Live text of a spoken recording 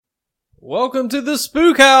Welcome to the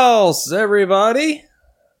Spook House, everybody.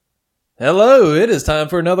 Hello, it is time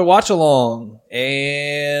for another Watchalong.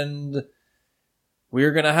 And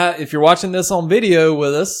we're going to have, if you're watching this on video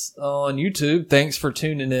with us on YouTube, thanks for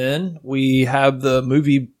tuning in. We have the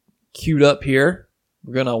movie queued up here.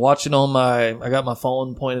 We're going to watch it on I got my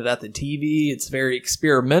phone pointed at the TV. It's very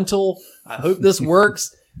experimental. I hope this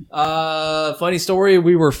works. Funny story,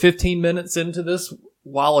 we were 15 minutes into this a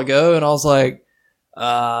while ago, and I was like,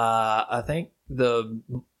 I think the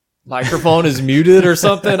microphone is muted or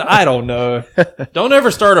something. I don't know. Don't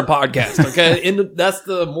ever start a podcast, okay? That's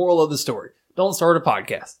the moral of the story. Don't start a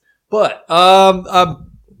podcast. But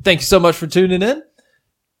thank you so much for tuning in.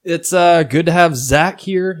 It's good to have Zach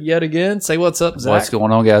here yet again. Say what's up, Zach. What's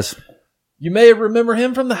going on, guys? You may remember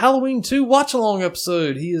him from the Halloween 2 Watchalong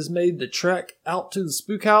episode. He has made the trek out to the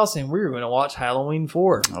Spook House, and we're going to watch Halloween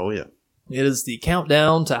 4. Oh, yeah. It is the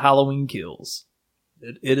countdown to Halloween Kills.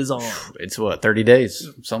 It is on. It's what, 30 days?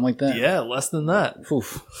 Something like that? Yeah, less than that.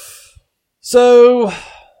 Oof. So,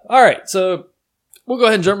 all right. So, we'll go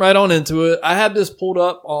ahead and jump right on into it. I have this pulled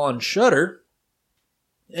up on Shudder.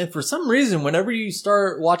 And for some reason, whenever you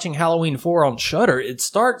start watching Halloween 4 on Shudder, it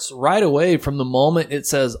starts right away from the moment it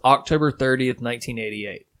says October 30th,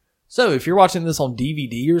 1988. So, if you're watching this on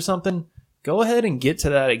DVD or something, go ahead and get to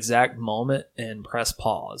that exact moment and press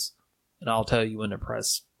pause. And I'll tell you when to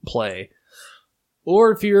press play.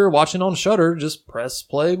 Or if you're watching on Shudder, just press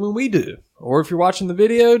play when we do. Or if you're watching the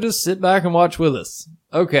video, just sit back and watch with us.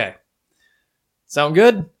 Okay. Sound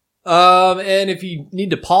good? And if you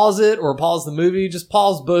need to pause it or pause the movie, just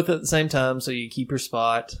pause both at the same time so you keep your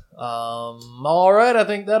spot. All right, I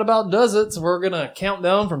think that about does it. So we're going to count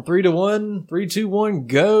down from 3 to 1. 3, 2, 1,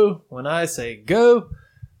 go. When I say go,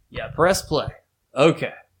 yeah, press play.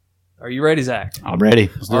 Okay. Are you ready, Zach? I'm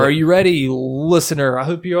ready. Are you ready, listener? I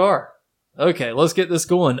hope you are. Okay, let's get this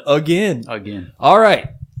going again. All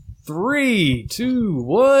right. 3, 2,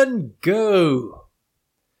 1, go.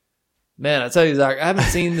 Man, I tell you, Zach, I haven't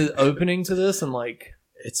seen the opening to this in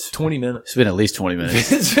it's 20 minutes. It's been at least 20 minutes.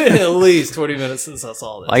 It's been at least 20 minutes since I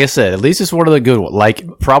saw this. Like I said, at least it's one of the good ones.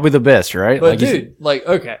 Probably the best, right? But dude,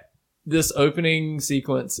 okay. This opening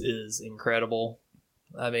sequence is incredible.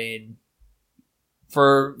 I mean,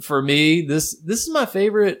 for me, this is my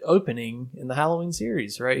favorite opening in the Halloween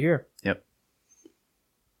series right here. Yep.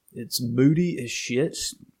 It's moody as shit.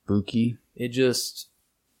 Spooky. It just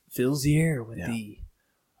fills the air with the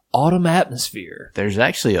autumn atmosphere. There's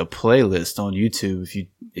actually a playlist on YouTube.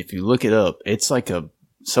 If you look it up, it's like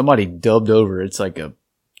somebody dubbed over. It's like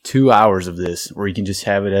 2 hours of this where you can just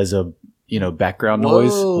have it as a background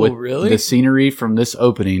noise with the scenery from this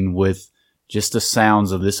opening with just the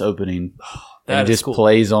sounds of this opening. That and is just cool.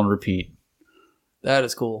 Plays on repeat. That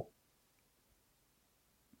is cool.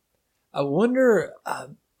 I wonder,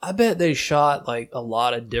 I bet they shot a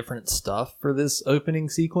lot of different stuff for this opening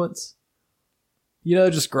sequence.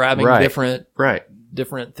 Just grabbing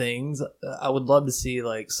different things. I would love to see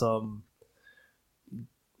some,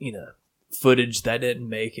 footage that didn't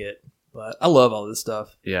make it. But I love all this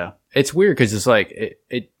stuff. Yeah. It's weird because it's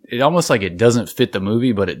it almost like it doesn't fit the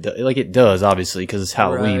movie, but it does, obviously, because it's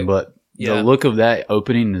Halloween. Right. But the look of that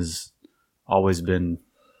opening has always been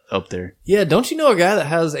up there. Yeah, don't you know a guy that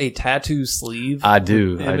has a tattoo sleeve? I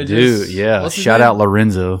do. Yeah. Shout out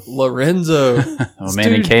Lorenzo. A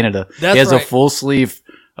man in Canada. He has a full sleeve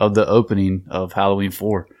of the opening of Halloween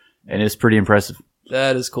 4, and it's pretty impressive.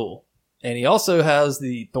 That is cool. And he also has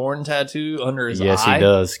the thorn tattoo under his eye. Yes, he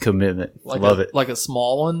does. Commitment. Love it. Like a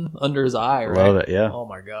small one under his eye, right? Love it, yeah. Oh,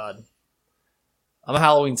 my God. I'm a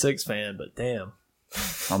Halloween 6 fan, but damn.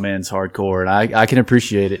 My man's hardcore, and I can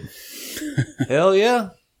appreciate it. Hell yeah.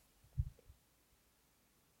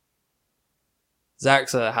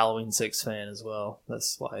 Zach's a Halloween 6 fan as well.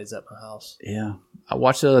 That's why he's at my house. Yeah. I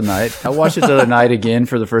watched it the other night. I watched it the other night again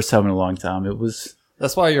for the first time in a long time. It was...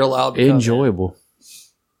 That's why you're allowed to enjoyable.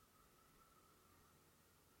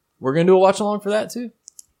 We're going to do a watch along for that too?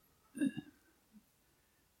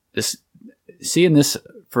 Seeing this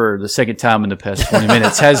for the second time in the past 20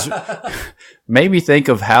 minutes has made me think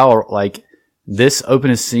of how, this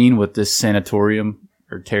opening scene with this sanitarium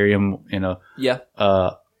or terrarium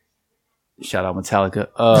shout out Metallica.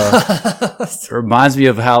 It reminds me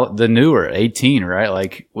of how the newer 18,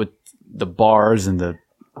 right? With the bars and the,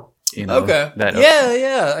 okay. That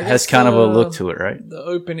yeah. I has kind of a look to it, right? The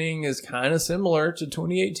opening is kind of similar to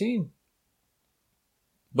 2018.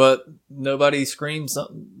 But nobody screams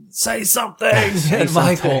something. Say something! Hey,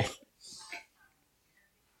 Michael.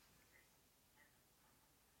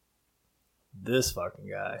 This fucking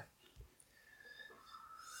guy.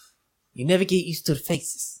 You never get used to the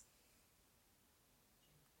faces.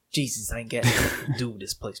 Jesus, I ain't got nothing to do with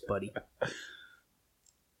this place, buddy.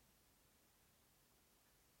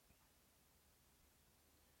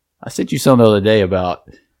 I sent you something the other day about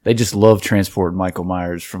they just love transporting Michael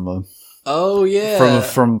Myers from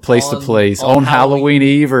from place to place on Halloween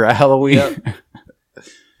Eve or Halloween. Yep.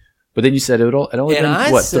 But then you said it only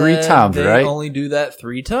been, 3 times, right? They only do that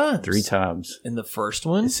 3 times. 3 times. In the first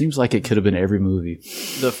one? It seems like it could have been every movie.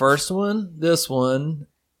 The first one, this one.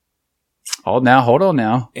 Oh, now, hold on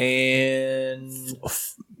now. And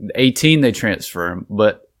 18 they transfer him,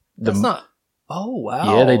 but that's not. Oh,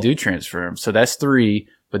 wow. Yeah, they do transfer him. So that's 3,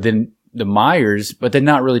 but then the Myers, but they're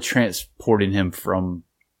not really transporting him from.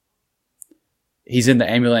 He's in the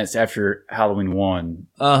ambulance after Halloween 1.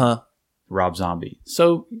 Rob Zombie.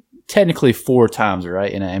 So technically 4 times,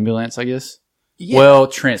 right? In an ambulance, I guess. Yeah. Well,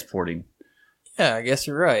 transporting. Yeah, I guess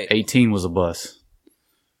you're right. 18 was a bus.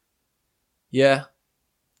 Yeah.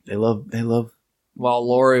 They love. While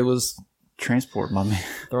Lori was transport, my man,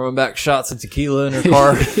 throwing back shots of tequila in her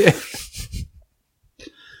car. Yeah.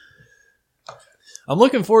 I'm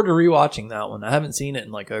looking forward to rewatching that one. I haven't seen it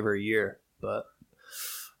in like over a year, but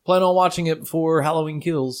plan on watching it before Halloween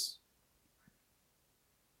Kills.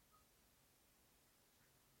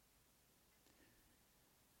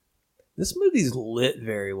 This movie's lit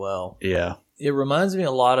very well. Yeah. It reminds me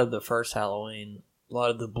a lot of the first Halloween. A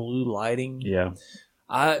lot of the blue lighting. Yeah.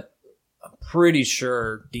 I'm pretty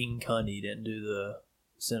sure Dean Cundy didn't do the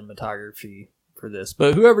cinematography for this.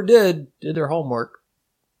 But whoever did their homework.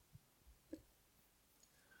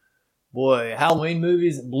 Boy, Halloween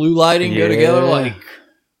movies and blue lighting go together like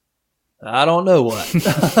I don't know what.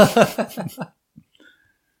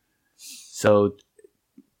 So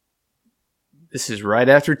this is right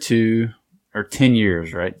after 2 or 10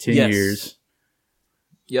 years, right? 10 years.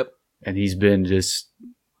 Yep. And he's been just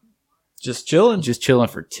chilling. Just chilling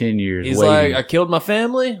for 10 years. He's waiting. Like, I killed my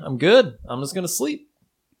family. I'm good. I'm just going to sleep.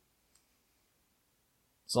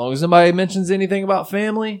 As long as nobody mentions anything about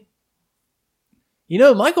family. You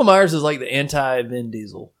know, Michael Myers is like the anti-Vin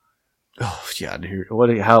Diesel. Oh, yeah. I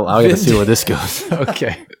got to see where this goes.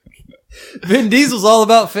 Okay. Vin Diesel's all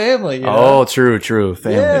about family. You know? Oh, true.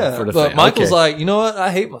 Family. Yeah, for the but Michael's like, you know what? I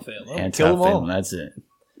hate my family. I'm kill them all. That's it.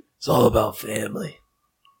 It's all about family.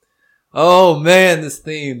 Oh, man, this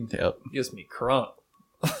theme gives me crunk.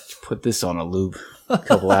 Put this on a loop. A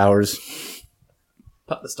couple hours.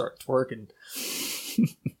 About to start twerking.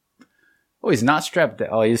 Oh, he's not strapped down.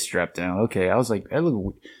 Oh, he is strapped down. Okay, I was like, it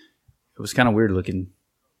was kind of weird looking.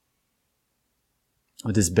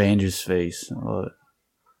 With this bandage's face. I love it.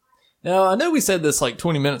 Now, I know we said this like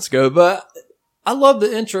 20 minutes ago, but I love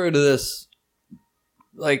the intro to this.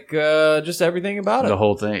 Like, just everything about it. The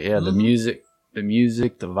whole thing, yeah. Mm-hmm. The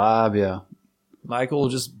music, the vibe, yeah. Michael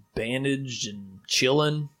just bandaged and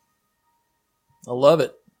chilling. I love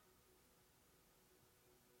it.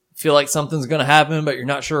 Feel like something's going to happen, but you're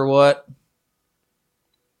not sure what.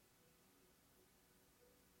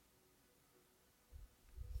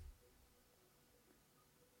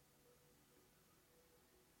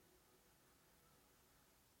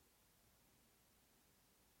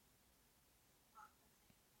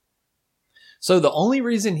 So the only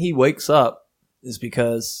reason he wakes up is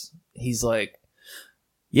because he's like,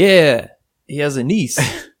 yeah, he has a niece.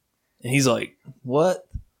 And he's like, what?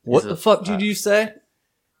 What the fuck did you say?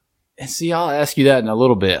 And see, I'll ask you that in a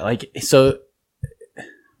little bit. Like, so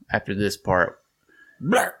after this part,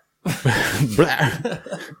 wow,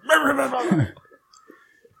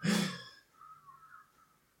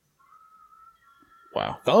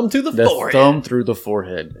 thumb to the forehead. Thumb through the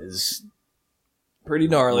forehead is pretty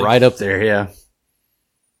gnarly, right up there. Yeah,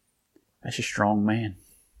 that's a strong man.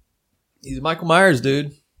 He's Michael Myers,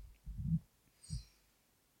 dude.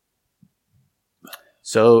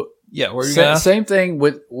 So. Yeah, where are you going? Same thing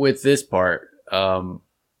with this part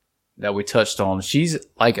that we touched on. She's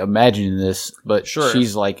like imagining this, but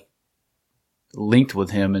she's like linked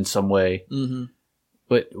with him in some way. Mm-hmm.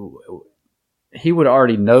 But he would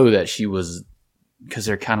already know that she was, because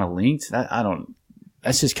they're kind of linked. That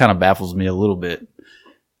just kind of baffles me a little bit.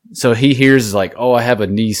 So he hears like, oh, I have a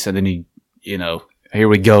niece, and then he, here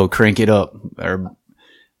we go, crank it up. Or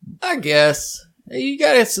I guess. You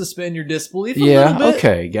gotta suspend your disbelief a little bit.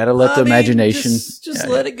 Okay. Gotta let the imagination... Just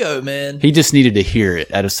let it go, man. He just needed to hear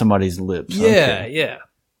it out of somebody's lips. Yeah, yeah.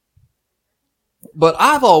 But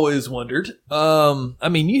I've always wondered,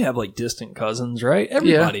 you have like distant cousins, right?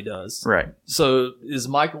 Everybody does. Right. So is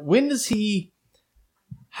Michael...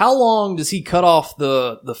 How long does he cut off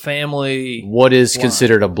the family? What is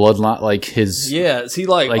considered a bloodline? Like his... Yeah, is he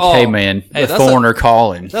like hey man, the foreigner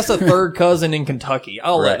calling. That's a third cousin in Kentucky.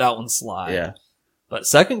 I'll let that one slide. Yeah. But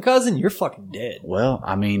second cousin, you're fucking dead. Well,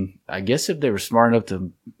 I mean, I guess if they were smart enough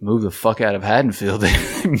to move the fuck out of Haddonfield, they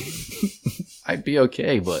might be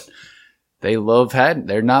okay. But they love Haddon.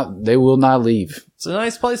 They will not leave. It's a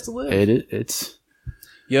nice place to live. It's.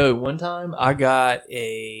 Yo, one time I got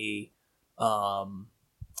a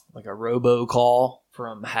like a robo call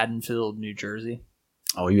from Haddonfield, New Jersey.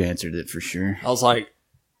 Oh, you answered it for sure. I was like,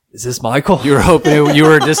 "Is this Michael?" You were hoping you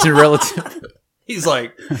were a distant relative. He's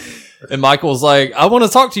like, and Michael was like, "I want to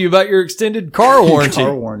talk to you about your extended car warranty."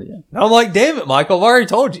 Car warranty. Yeah. And I'm like, "Damn it, Michael! I've already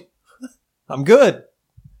told you. I'm good."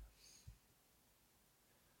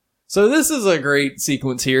 So this is a great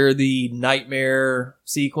sequence here. The nightmare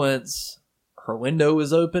sequence. Her window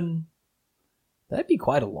is open. That'd be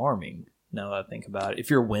quite alarming. Now that I think about it, if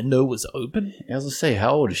your window was open, I was gonna say,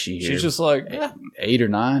 how old is she here? she's just like 8 or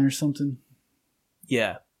 9 or something.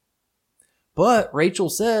 Yeah. But Rachel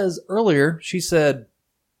says earlier, she said,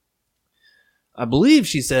 I believe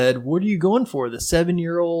she said, "What are you going for? The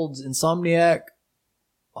 7-year-old's Insomniac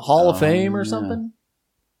Hall of Fame or something?"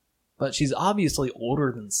 But she's obviously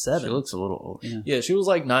older than 7. She looks a little old. Yeah, she was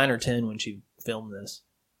like 9 or 10 when she filmed this.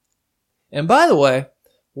 And by the way,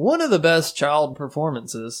 one of the best child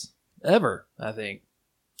performances ever, I think.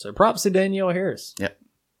 So props to Danielle Harris. Yep.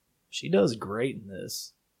 She does great in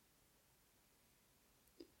this.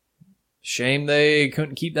 Shame they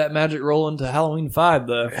couldn't keep that magic rolling to Halloween 5,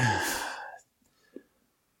 though.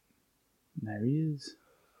 There he is.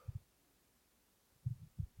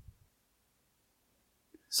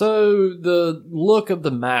 So the look of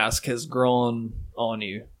the mask has grown on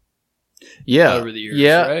you. Yeah. Over the years,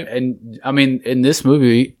 yeah. right? And I mean, in this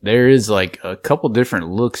movie, there is like a couple different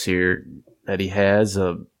looks here that he has.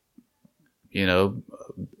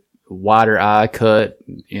 Wider eye cut,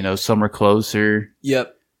 some are closer.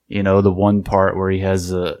 Yep. The one part where he has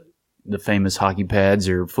the famous hockey pads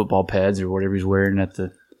or football pads or whatever he's wearing at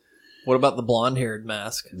the. What about the blonde-haired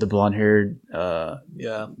mask? The blonde-haired.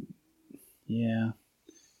 Yeah. Yeah.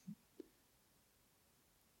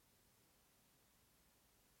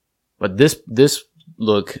 But this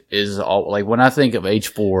look is all like when I think of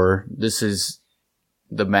H4, this is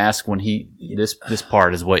the mask when this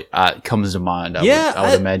part is what comes to mind. I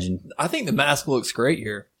would imagine. I think the mask looks great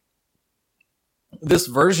here. This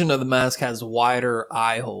version of the mask has wider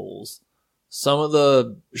eye holes. Some of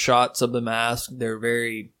the shots of the mask, they're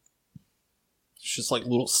it's just like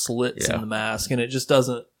little slits in the mask, and it just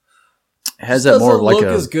doesn't. It has that more like look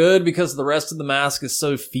as good because the rest of the mask is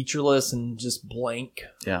so featureless and just blank.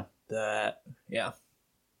 Yeah.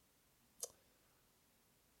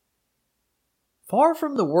 Far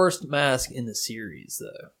from the worst mask in the series,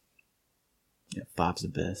 though. Yeah, 5's the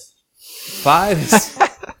best.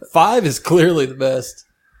 5 is clearly the best.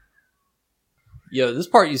 Yo, this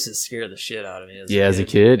part used to scare the shit out of me. As a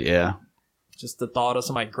kid, yeah. Just the thought of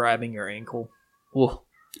somebody grabbing your ankle. Whoa.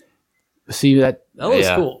 See that looks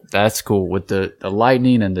cool. That's cool with the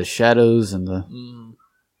lightning and the shadows and the.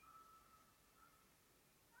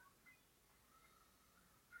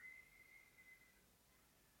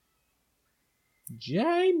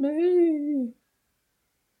 Jamie.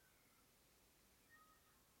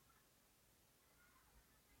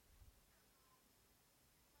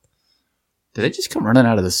 Did they just come running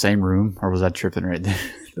out of the same room, or was I tripping right there?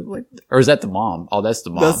 Or is that the mom? Oh, that's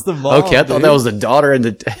the mom. That's the mom. Okay, I thought that was the daughter and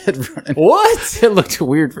the dad running. What? It looked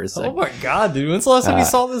weird for a second. Oh my god, dude! When's the last time you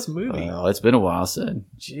saw this movie? It's been a while since.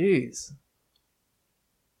 Jeez.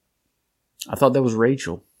 I thought that was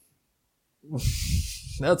Rachel.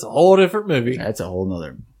 That's a whole different movie. That's a whole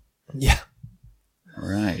nother. Yeah. All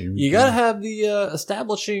right. You gotta have the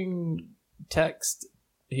establishing text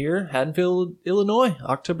here. Haddonfield, Illinois,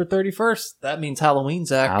 October 31st. That means Halloween,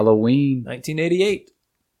 Zach. Halloween. 1988.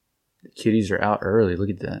 The kiddies are out early.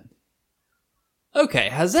 Look at that. Okay,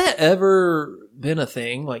 has that ever been a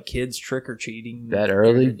thing? Like kids trick-or-treating that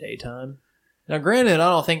early? In the daytime? Now, granted, I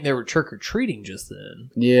don't think they were trick-or-treating just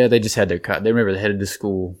then. Yeah, they just had their cut. They remember they headed to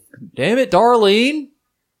school. Damn it, Darlene.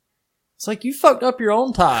 It's like you fucked up your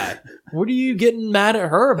own tie. What are you getting mad at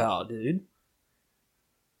her about, dude?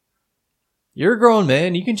 You're a grown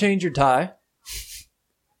man. You can change your tie.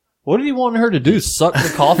 What did he want her to do? Suck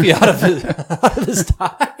the coffee out of his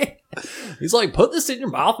tie? He's like, put this in your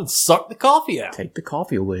mouth and suck the coffee out. Take the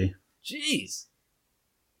coffee away. Jeez.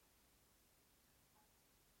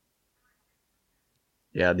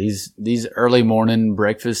 Yeah, these early morning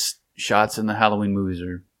breakfast shots in the Halloween movies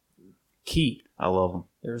are key. I love them.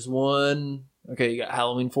 There's one. Okay, you got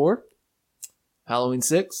Halloween 4, Halloween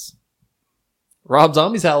 6, Rob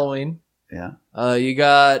Zombie's Halloween. Yeah. You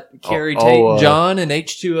got Carrie Tate John and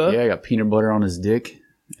H2O. Yeah, I got peanut butter on his dick.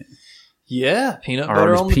 Yeah, peanut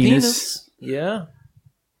butter on the penis. Yeah.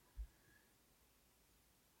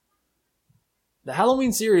 The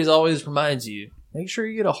Halloween series always reminds you, make sure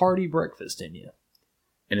you get a hearty breakfast in you.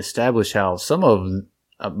 And establish how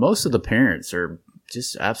most of the parents are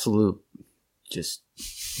just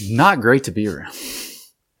not great to be around.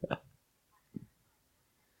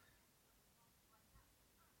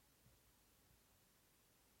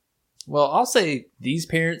 Well, I'll say these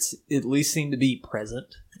parents at least seem to be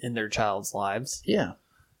present in their child's lives. Yeah.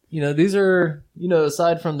 These are,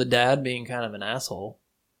 aside from the dad being kind of an asshole,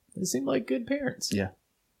 they seem like good parents. Yeah.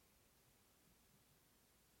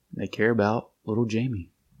 They care about little Jamie.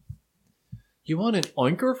 You want an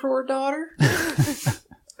oinker for a daughter?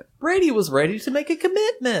 Brady was ready to make a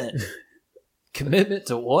commitment. Commitment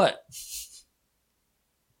to what?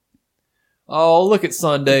 Oh, look at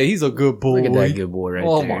Sunday. He's a good boy. Look at that good boy right there.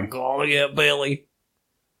 Oh, my God. Look at Billy.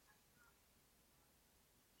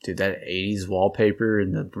 Dude, that 80s wallpaper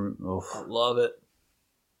and the... Oh. I love it.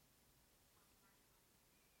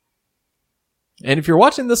 And if you're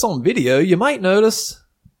watching this on video, you might notice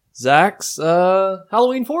Zach's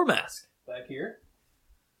Halloween 4 mask back here.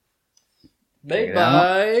 Made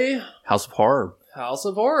by House of Horror. House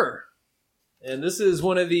of Horror. And this is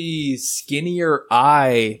one of the skinnier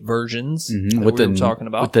eye versions that we were talking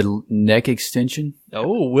about. With the neck extension.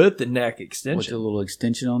 Oh, with the neck extension. With the little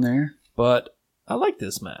extension on there. But I like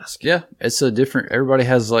this mask. Yeah, it's a different... Everybody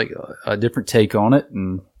has like a different take on it.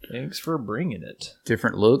 And thanks for bringing it.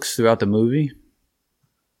 Different looks throughout the movie.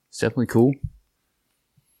 It's definitely cool.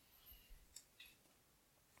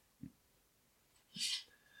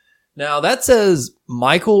 Now, that says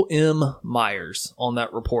Michael M. Myers on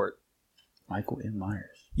that report. Michael M. Myers.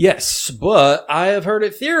 Yes, but I have heard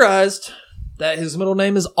it theorized that his middle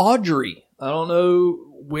name is Audrey. I don't know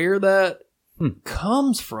where that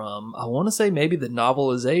comes from. I want to say maybe the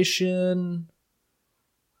novelization.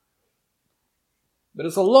 But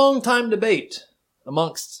it's a long time debate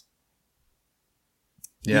amongst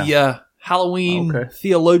the Halloween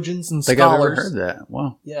theologians and scholars. I've never heard that.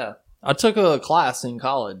 Wow. Yeah. I took a class in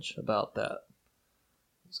college about that.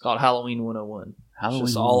 It's called Halloween 101. It's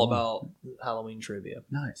just all about Halloween trivia.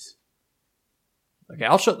 Nice. Okay,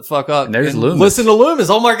 I'll shut the fuck up. And there's Loomis. Listen to Loomis.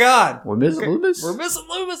 Oh my God. We're missing Loomis? We're missing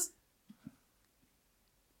Loomis.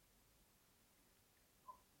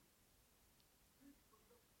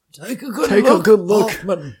 Take a good look.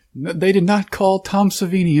 Hoffman. No, they did not call Tom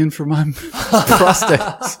Savini in for my prostate.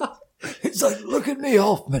 He's like, look at me,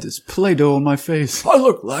 Hoffman. There's Play-Doh on my face. I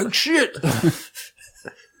look like shit.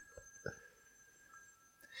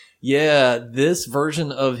 Yeah, this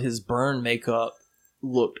version of his burn makeup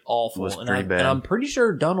looked awful. Was pretty bad. And I'm pretty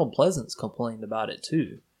sure Donald Pleasance complained about it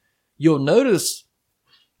too. You'll notice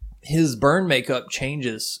his burn makeup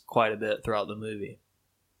changes quite a bit throughout the movie.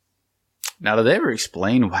 Now, did they ever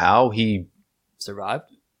explain how he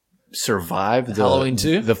survived Halloween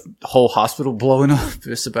 2? The whole hospital blowing up,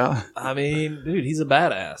 just about? I mean, dude, he's a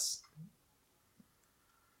badass.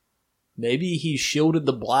 Maybe he shielded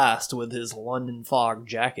the blast with his London fog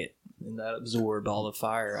jacket and that absorbed all the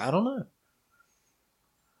fire. I don't know.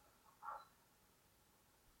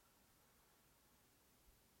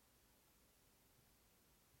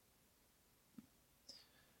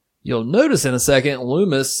 You'll notice in a second,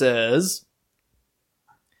 Loomis says,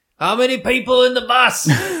 "How many people in the bus?"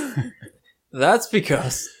 That's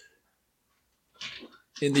because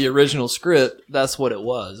in the original script, that's what it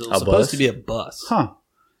was. It was supposed to be a bus. Huh.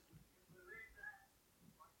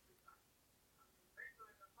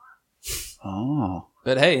 Oh.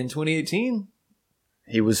 But hey, in 2018,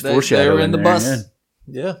 he was foreshadowing. They were in the bus.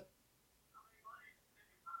 Yeah.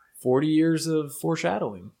 40 years of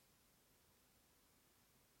foreshadowing.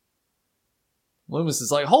 Loomis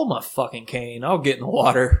is like, hold my fucking cane. I'll get in the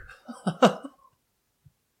water.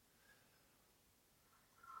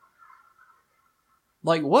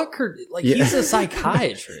 Like, what? He's a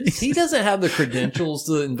psychiatrist. He doesn't have the credentials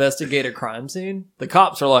to investigate a crime scene. The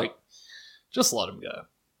cops are like, just let him go.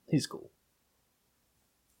 He's cool.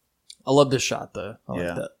 I love this shot, though. I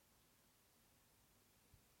like that.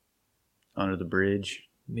 Under the bridge.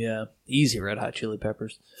 Yeah. Easy Red Hot Chili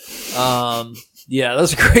Peppers. Yeah,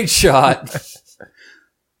 that's a great shot.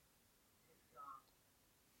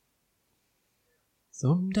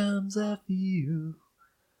 Sometimes I feel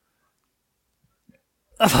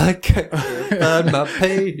I can't find my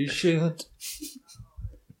patient.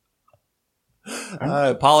 I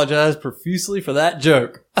apologize profusely for that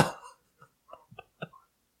joke.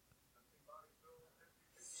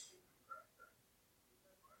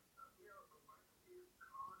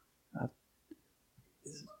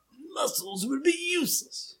 His muscles would be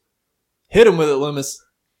useless. Hit him with it, Loomis.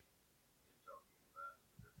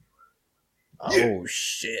 Oh,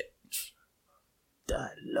 shit.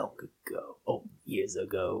 died long ago. Oh, years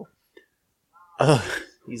ago. Ugh.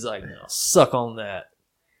 He's like, no, suck on that.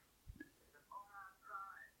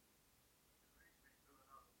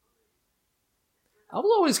 I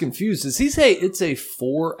was always confused. Does he say it's a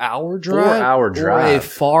 4-hour drive? 4-hour drive. Or a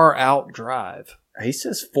far out drive? He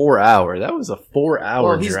says 4 hour. That was a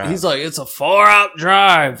 4-hour drive. He's like, it's a far out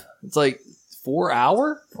drive. It's like 4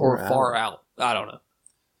 hour or 4 far out. I don't know.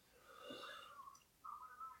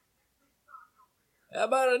 How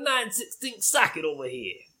about a 9/16 socket over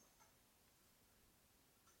here?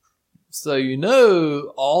 So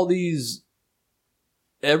all these,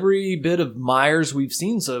 every bit of Myers we've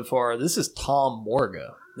seen so far, this is Tom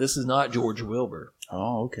Morga. This is not George Wilbur.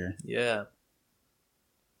 Oh, okay. Yeah.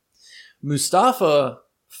 Mustafa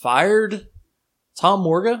fired Tom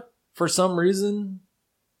Morga for some reason,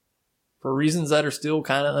 for reasons that are still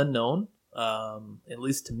kind of unknown, at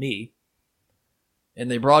least to me. And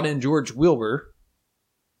they brought in George Wilbur.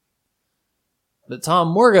 But Tom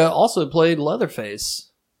Morga also played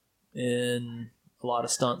Leatherface in a lot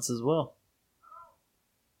of stunts as well.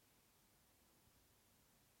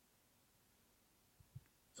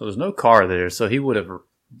 So there's no car there, so he would have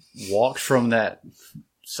walked from that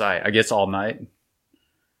site, I guess, all night.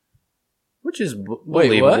 Which is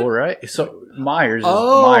believable, right? So Myers.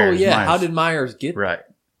 Myers. How did Myers get there? Right.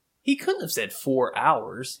 He couldn't have said 4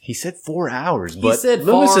 hours. He said 4 hours, but said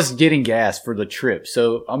Loomis is getting gas for the trip,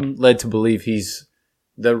 so I'm led to believe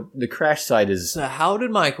the crash site is. So how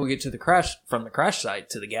did Michael get to the crash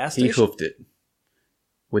site to the gas station? He hoofed it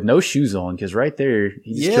with no shoes on, because right there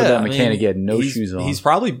he just killed that mechanic. He had no shoes on. He's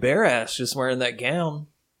probably bare ass just wearing that gown.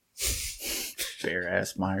 Bare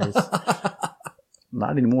ass Myers.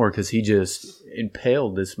 Not anymore, because he just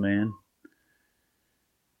impaled this man.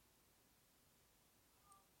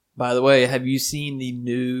 By the way, have you seen the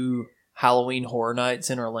new Halloween Horror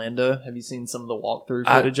Nights in Orlando? Have you seen some of the walkthrough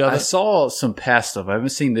footage of it? I saw some past stuff. I haven't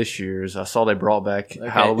seen this year's. I saw they brought back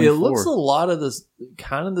Halloween 4. It looks a lot of this,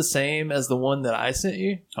 kind of the same as the one that I sent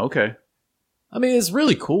you. Okay. I mean, it's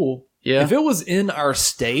really cool. Yeah. If it was in our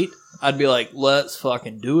state, I'd be like, let's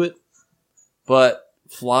fucking do it. But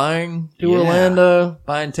flying to Orlando,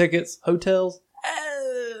 buying tickets, hotels,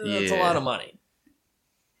 that's a lot of money.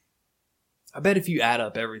 I bet if you add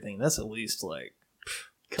up everything, that's at least like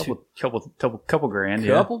couple grand.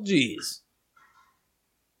 Couple G's.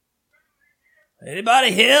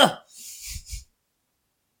 Anybody here?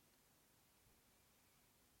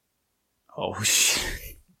 Oh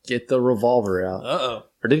shit! Get the revolver out. Uh-oh.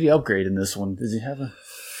 Or did he upgrade in this one? Does he have a?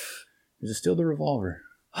 Is it still the revolver?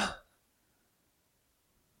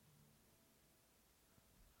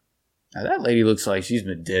 Now that lady looks like she's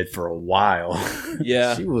been dead for a while.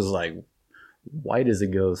 Yeah. She was like white as a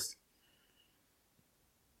ghost.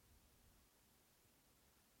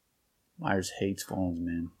 Myers hates phones,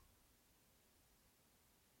 man.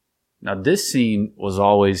 Now this scene was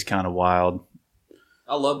always kind of wild.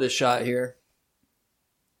 I love this shot here.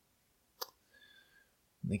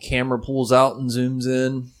 The camera pulls out and zooms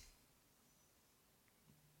in.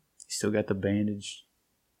 He still got the bandage.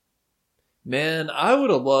 Man, I would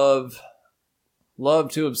have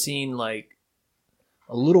loved to have seen like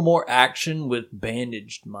a little more action with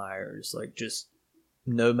bandaged Myers, like just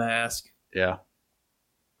no mask. Yeah.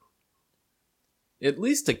 At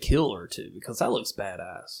least a kill or two, because that looks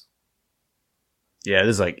badass. Yeah,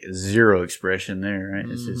 there's like zero expression there, right?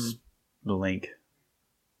 It's just blank.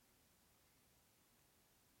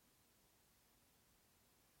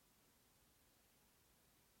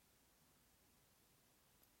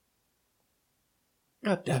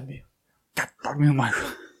 God damn you. God damn you, Michael.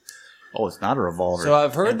 Oh, it's not a revolver. So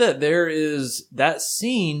I've heard that there is that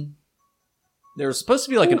scene. There's supposed to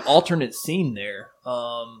be like an alternate scene there.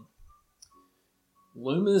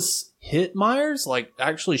 Loomis hit Myers, like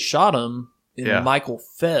actually shot him, and Michael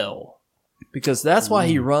fell. Because that's why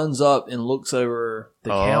he runs up and looks over the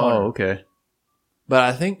counter. Oh, okay. But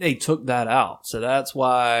I think they took that out. So that's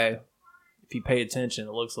why, if you pay attention,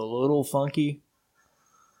 it looks a little funky.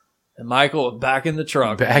 And Michael back in the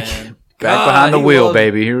truck, back man. behind the wheel,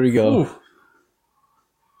 baby. Here we go. Ooh.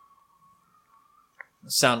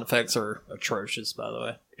 Sound effects are atrocious, by the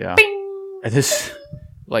way. Yeah. And this,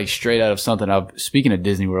 like, straight out of something. Speaking of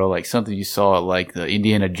Disney World, like something you saw at like the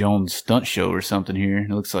Indiana Jones stunt show or something here. It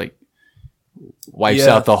looks like wipes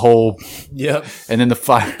out the whole. Yep. And then the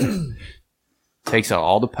fire takes out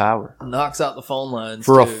all the power. Knocks out the phone lines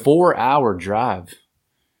for a 4-hour drive.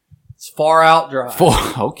 It's far out drive.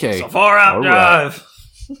 Okay. It's a far out drive.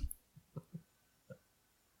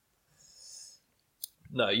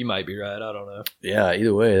 No, you might be right. I don't know. Yeah,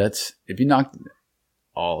 either way, that's if you knock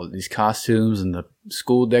all of these costumes and the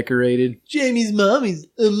school decorated. Jamie's mommy's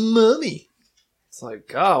a mummy. It's like,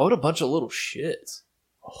 God, what a bunch of little shits.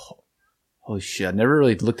 Oh, holy shit! I never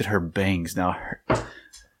really looked at her bangs. Now,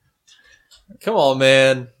 come on,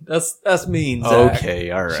 man. That's mean, Zach.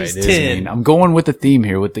 Okay, all right. She's it 10. is mean. I'm going with the theme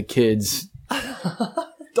here with the kids.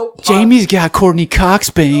 Don't pop. Jamie's got Courtney Cox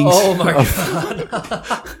bangs. Oh my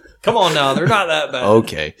God. Come on now. They're not that bad.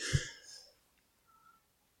 Okay.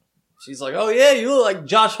 She's like, oh yeah, you look like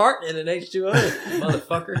Josh Hartnett in H2O,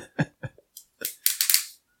 motherfucker.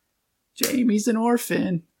 Jamie's an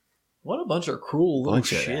orphan. What a bunch of cruel little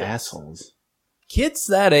Bunch of shits. assholes. Kids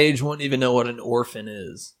that age wouldn't even know what an orphan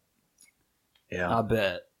is. Yeah. I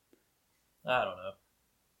bet. I don't know.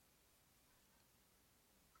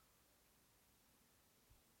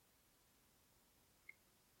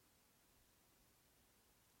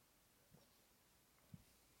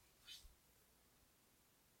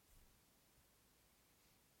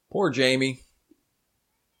 Poor Jamie.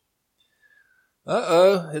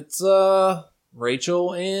 Uh-oh. It's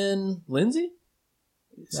Rachel and Lindsay?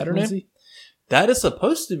 Is that her name? That is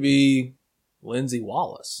supposed to be Lindsay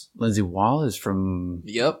Wallace. Lindsay Wallace from...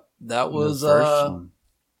 Yep. That was the first one.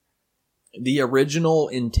 The original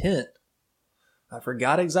intent. I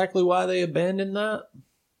forgot exactly why they abandoned that.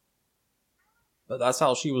 But that's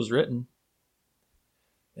how she was written.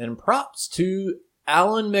 And props to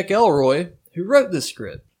Alan McElroy, who wrote this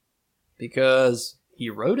script. Because he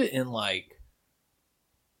wrote it in like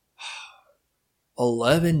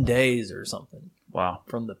 11 days or something. Wow.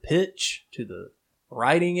 From the pitch to the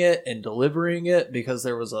writing it and delivering it, because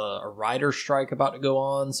there was a writer's strike about to go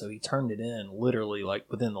on. So he turned it in literally like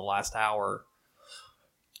within the last hour.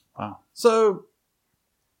 Wow. So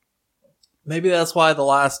maybe that's why the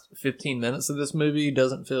last 15 minutes of this movie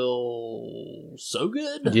doesn't feel so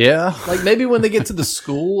good. Yeah. Like maybe when they get to the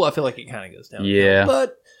school, I feel like it kind of goes down. Yeah.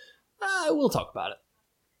 But we'll talk about it.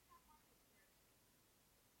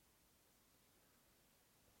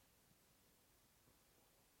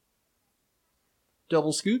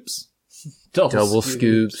 Double scoops? Double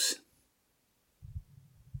scoops.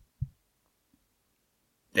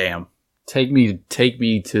 Damn. Take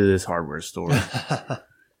me to this hardware store.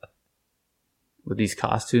 With these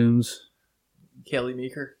costumes. Kelly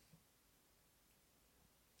Meeker.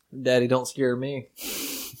 Daddy, don't scare me.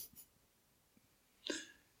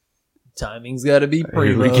 Timing's got to be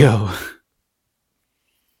pretty Here we low. go.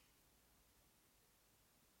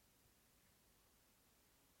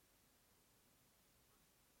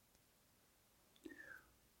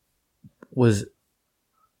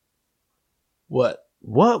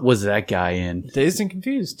 What was that guy in? Dazed and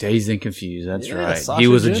Confused. Dazed and Confused. That's Yeah, right. Sasha He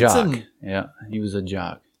was a Jensen. jock. Yeah, he was a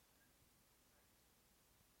jock.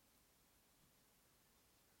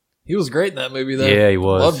 He was great in that movie, though. Yeah, he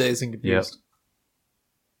was. Love Dazed and Confused.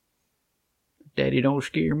 Daddy, don't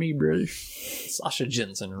scare me, brother. Sasha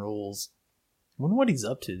Jensen rules. I wonder what he's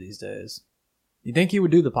up to these days. You think he would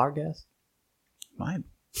do the podcast? Might.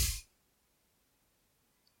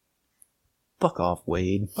 Fuck off,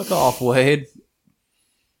 Wade. Fuck off, Wade.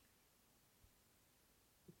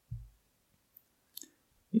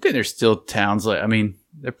 You think there's still towns like... I mean,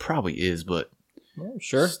 there probably is, but... Oh,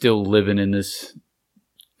 sure. Still living in this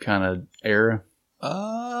kind of era?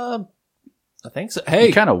 I think so. Hey,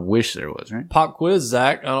 You kind of wish there was, right? pop quiz,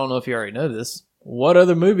 Zach. I don't know if you already know this. What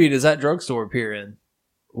other movie does that drugstore appear in?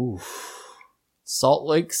 Oof. Salt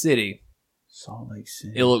Lake City. Salt Lake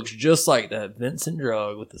City. It looks just like that Vincent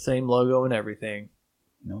Drug with the same logo and everything.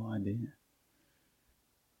 No idea.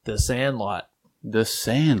 The Sandlot. The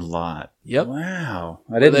Sandlot. Yep. Wow.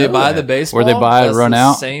 I Where didn't they know buy that. the baseball. Where they buy That's Run the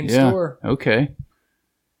Out. Same Yeah. store. Okay.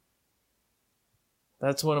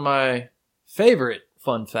 That's one of my favorite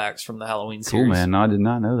fun facts from the Halloween series. Cool, man. No, I did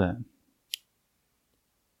not know that.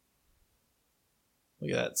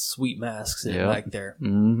 Look at that sweet mask sitting Yep. back there.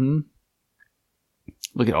 Mm-hmm.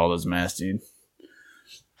 Look at all those masks, dude.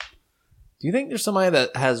 Do you think there's somebody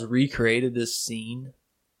that has recreated this scene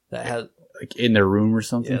that has... Like in their room or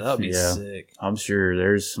something? Yeah, that would be sick. I'm sure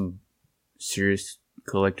there's some serious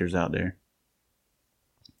collectors out there.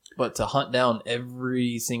 But to hunt down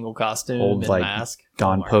every single costume Old, and like, mask.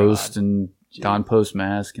 Don oh my Post God. and Dude. Don Post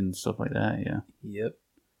mask and stuff like that, yeah. Yep.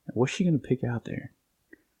 What's she going to pick out there?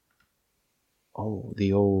 Oh,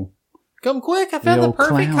 the old... Come quick, I found the old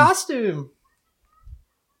perfect clown. costume.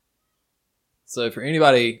 So for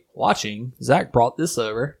anybody watching, Zach brought this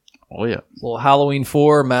over. Oh, yeah. Little Halloween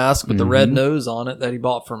 4 mask with the red Mhm. nose on it that he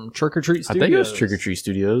bought from Trick or Treat I Studios. think it was Trick or Treat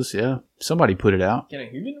Studios, yeah. Somebody put it out. Can I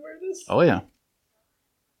hear you wear this? Oh, yeah.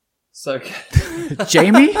 So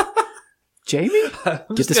Jamie? Jamie?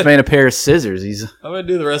 Get this man a pair of scissors. I'm going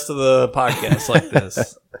to do the rest of the podcast like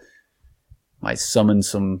this. Might summon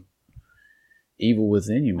some evil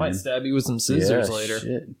within you, man. Might stab you with some scissors later.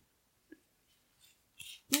 Shit.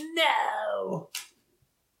 No.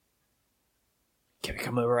 Can we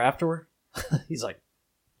come over afterward? He's like,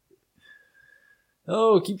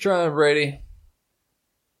 oh, keep trying, Brady.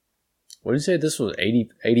 What did you say? This was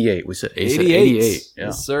 88. We said 88. Yeah.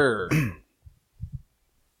 Yes, sir.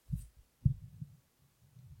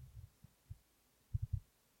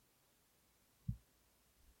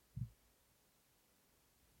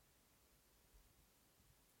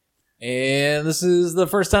 And this is the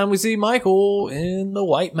first time we see Michael in the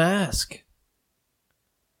white mask.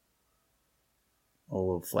 A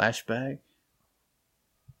little flashback.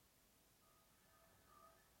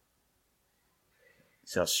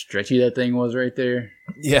 See how stretchy that thing was right there?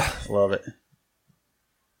 Yeah. Love it.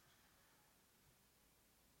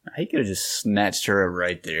 He could have just snatched her up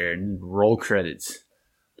right there and roll credits.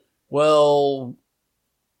 Well,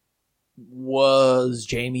 was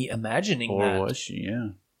Jamie imagining that? Or was she? Yeah.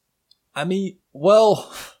 I mean,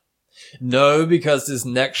 well, no, because this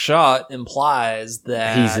next shot implies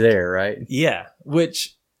that he's there, right? Yeah,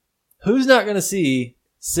 which who's not going to see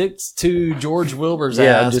 6'2" George Wilbur's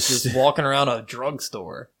ass just walking around a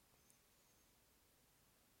drugstore?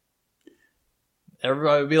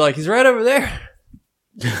 Everybody would be like, he's right over there.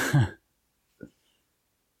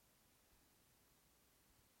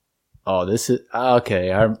 Oh, this is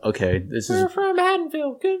okay. Okay, We're from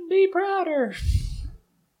Haddonfield. Couldn't be prouder.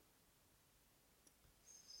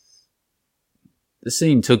 This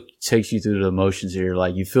scene takes you through the emotions here.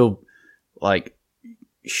 Like, you feel like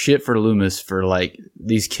shit for Loomis for like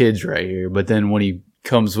these kids right here, but then when he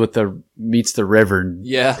comes meets the Reverend,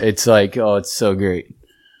 yeah, it's like, oh, it's so great.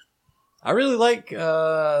 I really like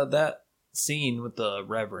that scene with the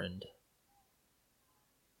Reverend.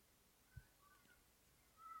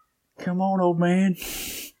 Come on, old man.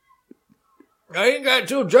 I ain't got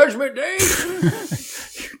till Judgment Day.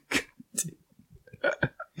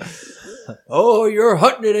 Oh, you're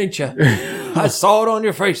hunting it, ain't you? I saw it on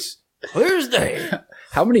your face. Clear as day.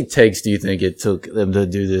 How many takes do you think it took them to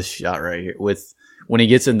do this shot right here? When he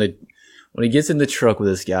gets in the truck with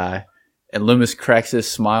this guy, and Loomis cracks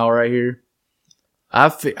his smile right here.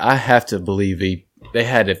 I have to believe they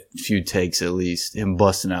had a few takes at least. Him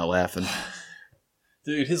busting out laughing.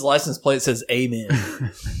 Dude, his license plate says Amen.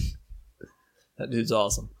 That dude's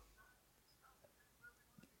awesome.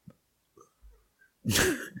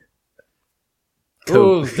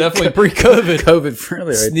 Oh, definitely pre-COVID. COVID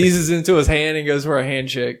friendly, right? Sneezes into his hand and goes for a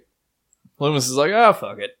handshake. Loomis is like, oh,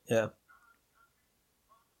 fuck it. Yeah.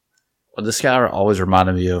 Well, this guy always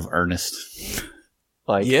reminded me of Ernest.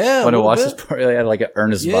 Like, yeah, when I watched this part, he had like an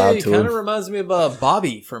Ernest vibe to him. Yeah, he kind of reminds me of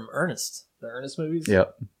Bobby from Ernest. The Ernest movies.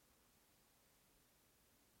 Yep.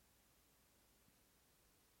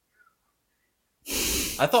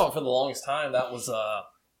 I thought for the longest time that was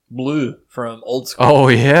Blue from Old School. Oh,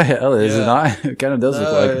 yeah. Hell, is it not? It kind of does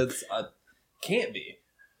look like it. Can't be.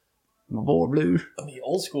 My boy Blue. I mean,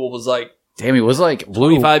 Old School was like... Damn, he was like Blue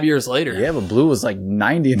 25 years later. Yeah, but Blue was like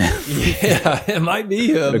 90 now. Yeah, it might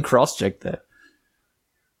be him. To cross-check that.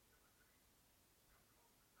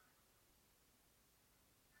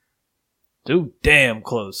 Too damn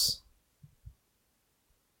close.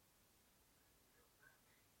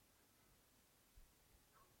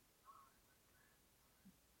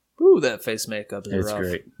 Ooh, that face makeup is rough. It's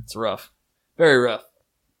great. It's rough. Very rough.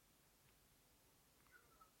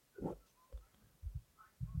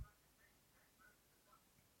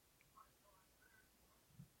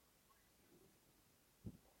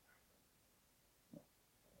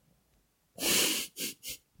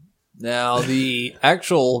 Now, the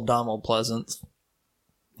actual Donald Pleasance,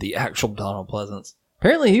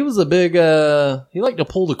 apparently he was a big, he liked to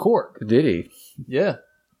pull the cork. Did he? Yeah.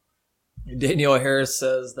 Danielle Harris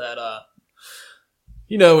says that,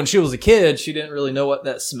 when she was a kid, she didn't really know what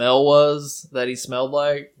that smell was that he smelled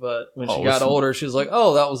like. But when she got older, she was like,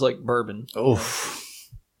 oh, that was like bourbon. Oh.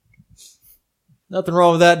 Nothing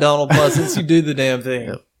wrong with that, Donald Pleasance. You do the damn thing.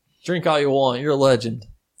 Yep. Drink all you want. You're a legend.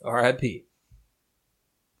 R.I.P.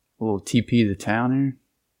 A little TP the town here.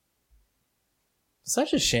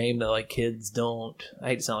 Such a shame that like kids don't, I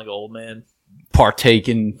hate to sound like an old man, partake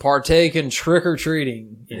in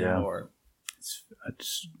trick-or-treating anymore.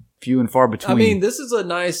 It's few and far between. I mean, this is a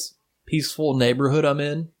nice, peaceful neighborhood I'm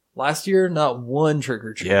in. Last year, not one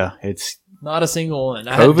trick-or-treat. Yeah, it's... Not a single one.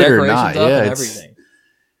 I COVID had decorations or not, up yeah, and everything.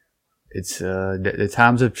 It's, the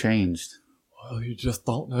times have changed. Oh, you just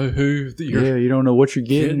don't know who you're you don't know what you're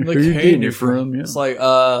getting, the who you're getting candy it from. Yeah. It's like,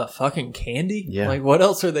 fucking candy? Yeah. Like, what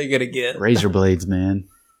else are they going to get? Razor blades, man.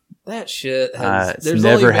 That shit has... It's there's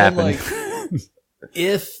never only been, happened. like,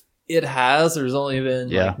 if it has, there's only been,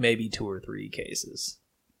 Yeah. like, maybe 2 or 3 cases.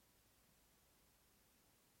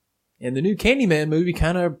 And the new Candyman movie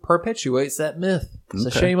kind of perpetuates that myth. It's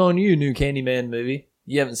a shame on you, new Candyman movie.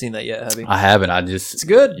 You haven't seen that yet, have you? I haven't. I just... It's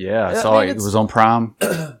good. Yeah, I saw it. It was on Prime.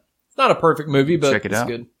 It's not a perfect movie, but Check it it's out.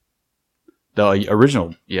 good. The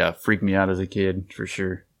original, freaked me out as a kid, for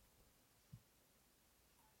sure.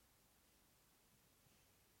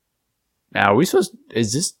 Now, are we supposed...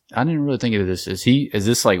 Is this... I didn't really think of this. Is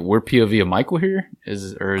this like, we're POV of Michael here?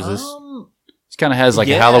 Is this... This kind of has like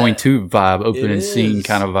a Halloween 2 vibe, opening scene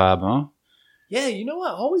kind of vibe, huh? Yeah, you know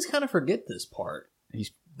what? I always kind of forget this part.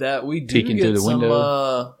 He's that we do peeking get through the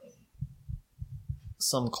window.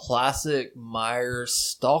 Some classic Myers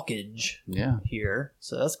stalkage here.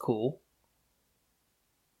 So that's cool.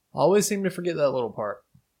 I always seem to forget that little part.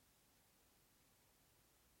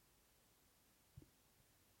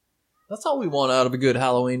 That's all we want out of a good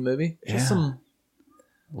Halloween movie. Just some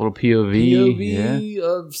little POV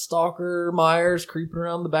of Stalker Myers creeping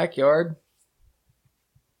around the backyard.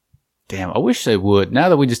 Damn, I wish they would. Now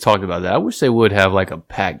that we just talked about that, I wish they would have like a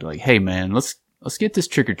pact. Like, hey man, let's get this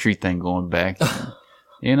trick or treat thing going back.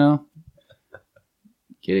 You know,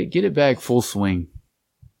 get it back full swing.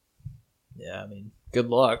 Yeah, I mean, good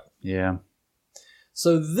luck. Yeah.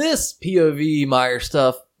 So this POV Meyer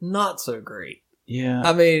stuff, not so great. Yeah.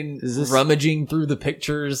 I mean, rummaging through the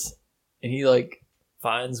pictures, and he like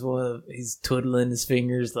finds he's twiddling his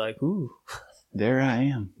fingers like, ooh. There I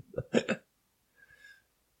am.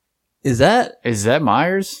 Is that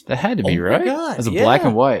Myers? That had to be, right? God, It's a black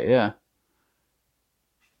and white,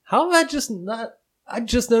 How have I just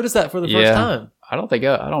noticed that for the first time. I don't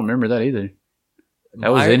remember that either.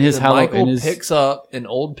 That was in his Halloween. Michael picks up an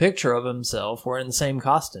old picture of himself wearing the same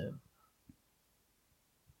costume.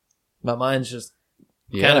 My mind's just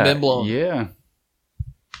kind of been blown. Yeah.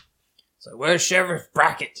 So where's Sheriff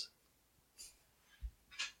Brackett?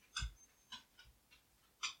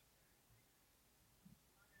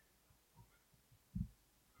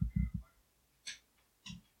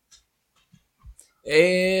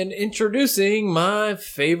 And introducing my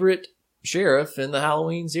favorite sheriff in the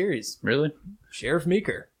Halloween series. Really? Sheriff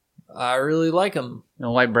Meeker. I really like him. You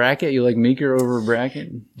don't like Brackett? You like Meeker over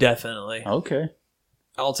Brackett? Definitely. Okay.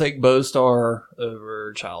 I'll take Bowstar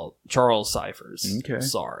over Charles Cyphers. Okay.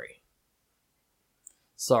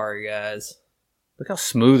 Sorry, guys. Look how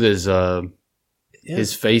smooth his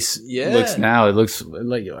face looks now. It looks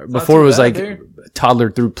like before it was like a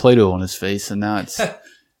toddler threw Play-Doh on his face, and now it's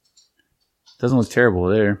doesn't look terrible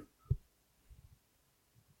there.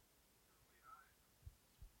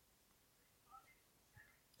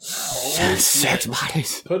 Sex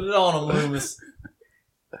bodies. Put it on him, Loomis.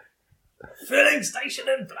 Filling station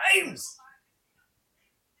in flames.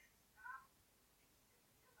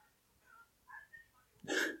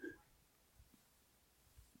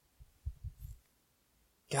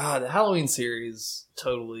 God, the Halloween series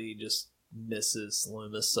totally just misses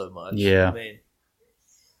Loomis so much. Yeah. I mean,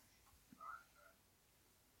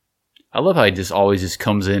 I love how he just always just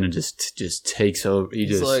comes in and just takes over.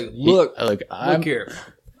 He's like, look here.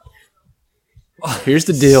 Here's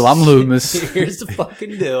the deal. I'm Loomis. Here's the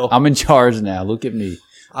fucking deal. I'm in charge now. Look at me.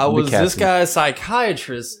 I was this guy's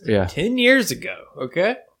psychiatrist 10 years ago,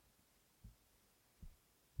 okay?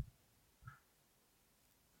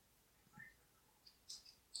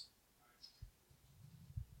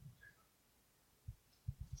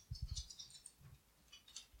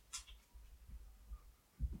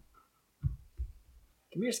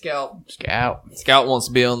 Come here, Scout. Scout wants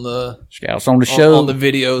to be on the... Scout's on the show. On the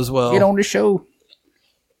video as well. Get on the show.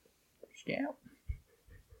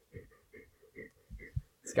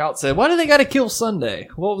 Scout said, why do they got to kill Sunday?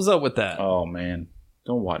 What was up with that? Oh, man.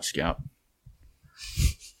 Don't watch Scout.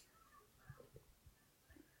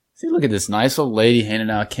 See, look at this nice old lady handing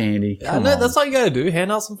out candy. Come on. That's all you got to do.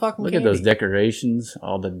 Hand out some fucking candy. Look at those decorations.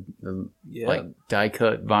 All the like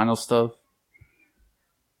die-cut vinyl stuff.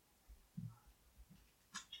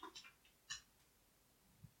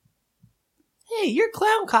 Hey, your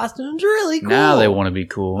clown costume's really cool. Now they want to be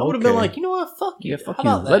cool. I would have been like, you know what? Fuck you. Yeah, fuck you.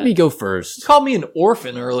 Let me go first. You called me an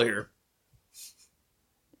orphan earlier.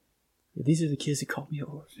 These are the kids that called me an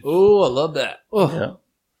orphan. Oh, I love that. Oh, yeah.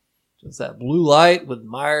 Just that blue light with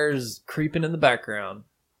Myers creeping in the background.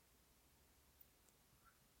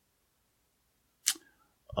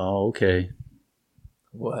 Oh, okay.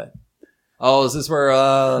 What? Oh, is this where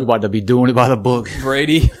we're about to be doing it by the book.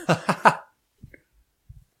 Brady?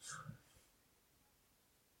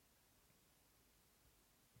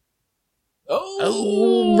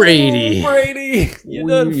 Oh, Brady. Brady. You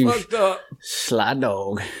done Ooh. fucked up. Sly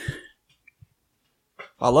dog.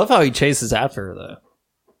 I love how he chases after her, though.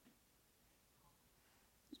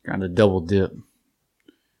 Trying to double dip.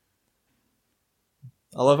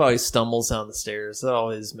 I love how he stumbles down the stairs. That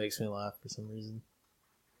always makes me laugh for some reason.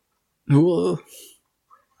 Whoa.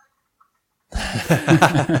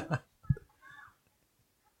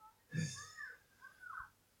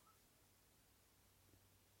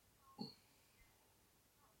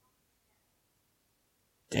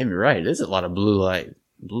 Damn, you're right. There's a lot of blue light.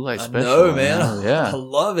 Blue light special. No, man. Oh, yeah. I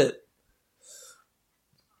love it.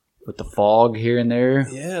 With the fog here and there.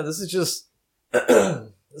 Yeah, this is just...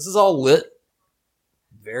 this is all lit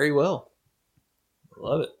very well. I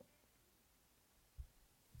love it.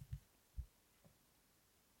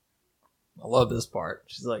 I love this part.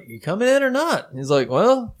 She's like, you coming in or not? He's like,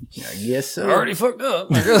 well, I guess so. I already fucked up.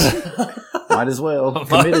 I guess. Might as well. Might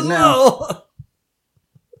Committed as now. well.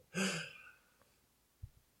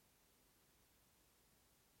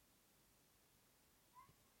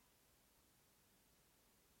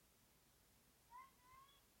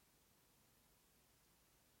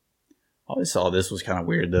 I always saw this was kind of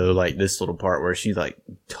weird though, like this little part where she like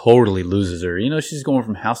totally loses her. You know, she's going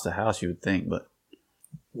from house to house, you would think, but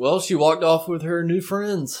Well, she walked off with her new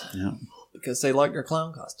friends. yeah. Because they liked her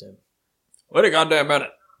clown costume. Wait a goddamn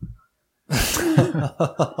minute.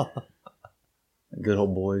 Good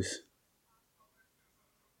old boys.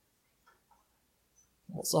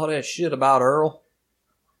 What's all that shit about Earl?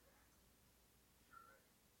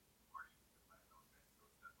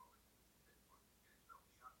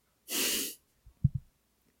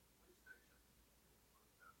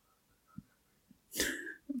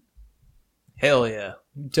 Hell yeah.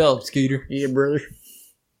 You tell him, Skeeter. Yeah, brother.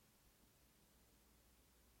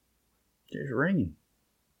 It's ringing.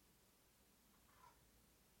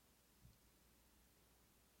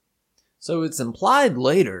 So it's implied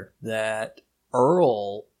later that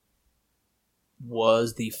Earl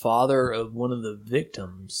was the father of one of the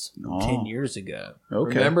victims 10 years ago.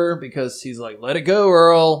 Okay. Remember? Because he's like, let it go,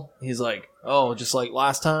 Earl. He's like, oh, just like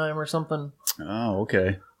last time or something. Oh,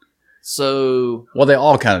 okay. So... Well, they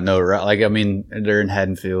all kind of know, right? Like, I mean, they're in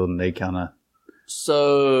Haddonfield and they kind of...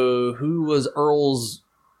 So who was Earl's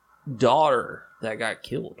daughter that got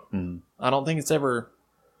killed? Hmm. I don't think it's ever...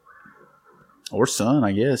 Or son,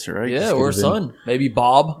 I guess, right? Yeah, Just or could've been- son. Maybe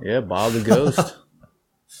Bob. Yeah, Bob the Ghost.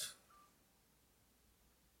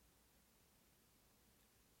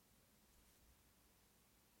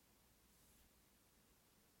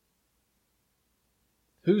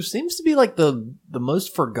 Who seems to be like the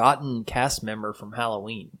most forgotten cast member from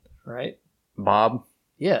Halloween, right? Bob?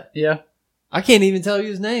 Yeah. Yeah. I can't even tell you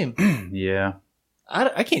his name. Yeah.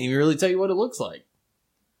 I can't even really tell you what it looks like.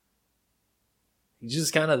 He's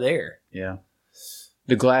just kind of there. Yeah.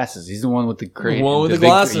 The glasses. He's the one with the The crate. one with the big-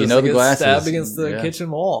 glasses. You know that the gets glasses. stabbed against the Yeah.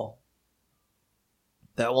 kitchen wall.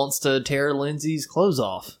 That wants to tear Lindsay's clothes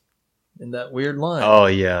off in that weird line. Oh,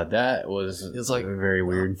 yeah. That was It's like very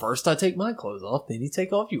weird. First I take my clothes off, then you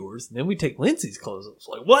take off yours, and then we take Lindsay's clothes off. It's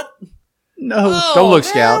like, what? No. Oh, don't look,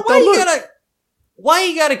 man, Scout. Why Don't you look. why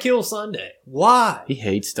you gotta kill Sunday? Why? He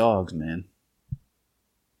hates dogs, man.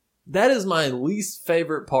 That is my least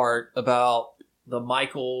favorite part about the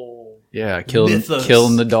Michael. Yeah, killing Mythos.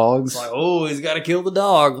 the dogs. It's like, oh, he's got to kill the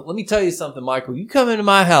dog. Let me tell you something, Michael. You come into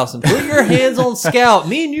my house and put your hands on Scout.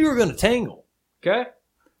 Me and you are going to tangle. Okay?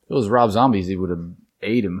 If it was Rob Zombies, he would have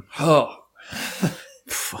ate him. Oh.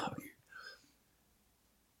 Fuck.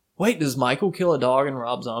 Wait, does Michael kill a dog in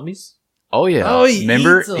Rob Zombies? Oh, yeah. Oh, he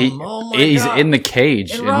Remember? eats him. Oh, my he's God. in the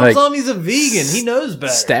cage. And and, Rob like, Zombie's a vegan. He knows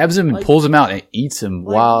better. stabs him and Like- pulls him out and eats him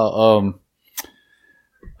Like- while,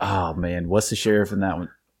 oh, man. What's the sheriff in that one?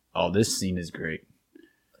 Oh, this scene is great.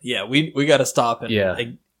 Yeah, we got to stop and Yeah.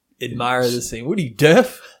 admire this scene. What are you,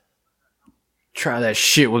 deaf? Try that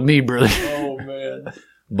shit with me, brother. Oh, man.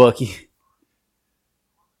 Bucky.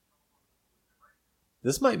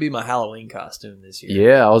 This might be my Halloween costume this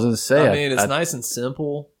year. Yeah, I was going to say. I mean, it's nice and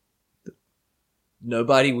simple.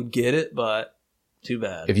 Nobody would get it, but too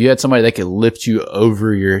bad. If you had somebody that could lift you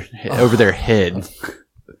over over their head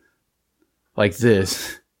like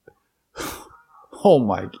this. Oh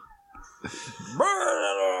my.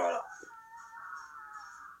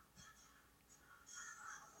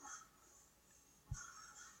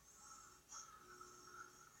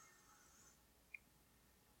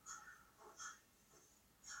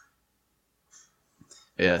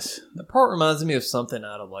 Yes. That part reminds me of something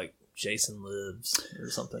out of like Jason Lives or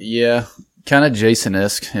something. Yeah. Kind of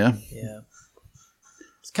Jason-esque, yeah. Yeah.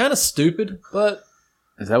 It's kind of stupid, but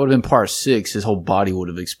If that would have been part 6, his whole body would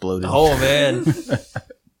have exploded. oh man.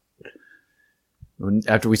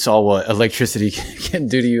 After we saw what electricity can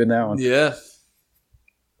do to you in that one. Yeah.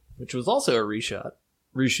 Which was also a reshoot,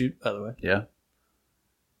 by the way. Yeah.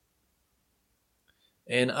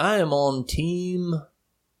 And I am on team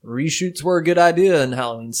reshoots were a good idea in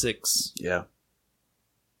Halloween 6. Yeah.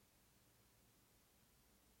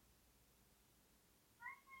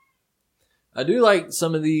 I do like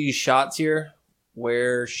some of these shots here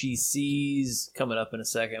where she sees, coming up in a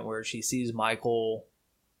second, where she sees Michael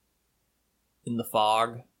in the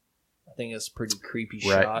fog. I think it's a pretty creepy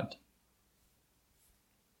shot.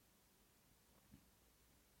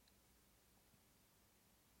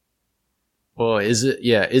 Well, is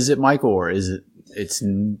it Michael or is it's...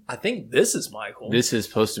 I think this is Michael. This is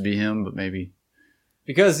supposed to be him, but maybe...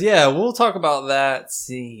 Because, yeah, we'll talk about that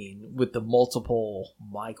scene with the multiple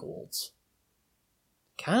Michaels.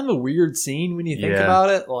 Kind of a weird scene when you think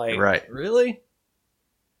about it. Like, right. Really?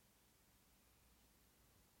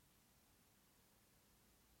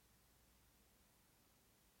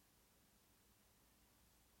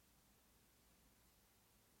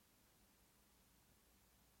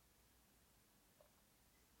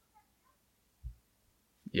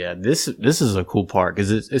 Yeah, this is a cool part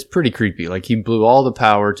because it's pretty creepy. Like, he blew all the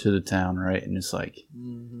power to the town, right? And it's like,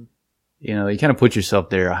 you know, you kind of put yourself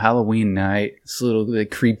there. A Halloween night, it's a little bit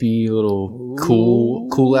creepy, a little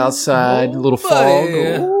cool outside, a little fog,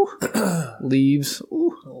 leaves,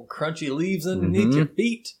 little crunchy leaves underneath your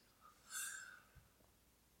feet.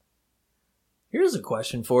 Here's a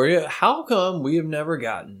question for you: how come we have never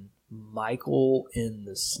gotten Michael in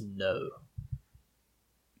the snow?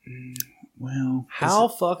 Well, how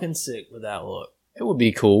fucking sick would that look? It would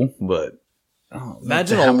be cool, but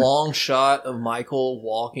imagine a long shot of Michael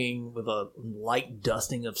walking with a light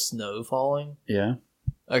dusting of snow falling. Yeah.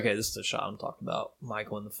 Okay, this is the shot I'm talking about.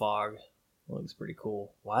 Michael in the fog. Looks pretty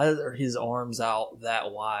cool. Why are his arms out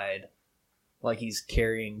that wide? Like he's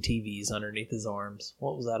carrying TVs underneath his arms.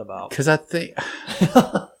 What was that about? Because I think...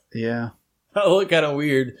 yeah. That looked kind of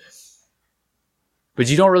weird. But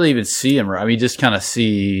you don't really even see him, right? I mean, you just kind of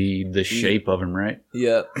see the shape of him, right?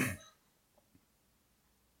 Yeah.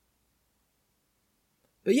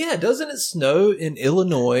 But yeah, doesn't it snow in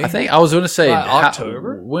Illinois? I think I was going to say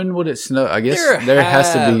October. When would it snow? I guess there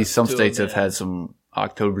has to be some states that have had some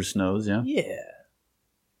October snows. Yeah. Yeah.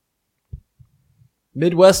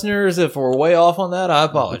 Midwesterners, if we're way off on that, I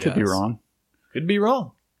apologize. Could be wrong. Could be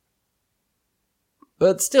wrong.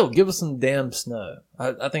 But still, give us some damn snow.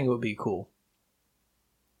 I think it would be cool.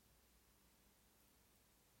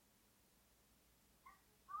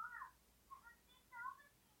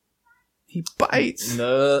 He bites.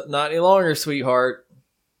 No, not any longer, sweetheart.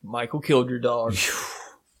 Michael killed your dog.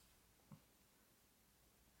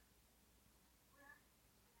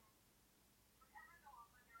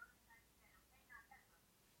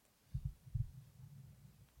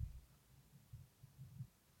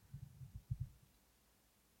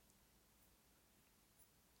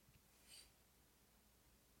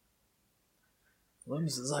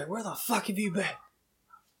 Loomis is like, where the fuck have you been?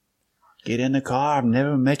 Get in the car. I've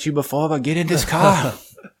never met you before, but get in this car.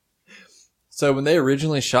 So when they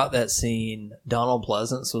originally shot that scene, Donald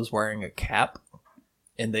Pleasance was wearing a cap,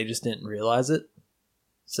 and they just didn't realize it.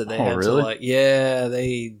 So they had to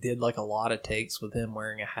they did like a lot of takes with him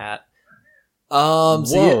wearing a hat.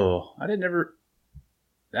 Whoa! I didn't ever.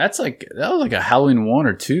 That was like a Halloween 1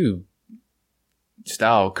 or 2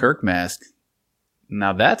 style Kirk mask.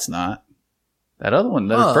 Now that's not. That other one,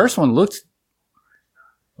 the first one looked.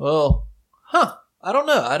 Well, I don't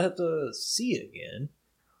know. I'd have to see it again.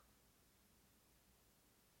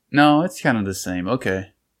 No, it's kind of the same.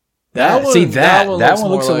 Okay. That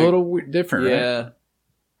one looks a little different, yeah.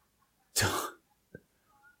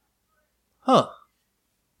 Right?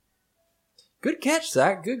 Good catch,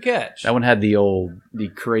 Zach. Good catch. That one had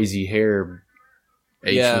the crazy hair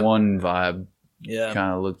H1 vibe. Yeah.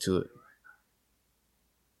 Kind of look to it.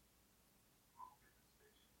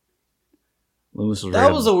 Loomis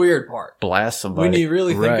was a weird part. Blast somebody. When you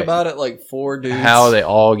really think about it, like 4 dudes. How they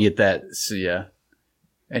all get that, so yeah.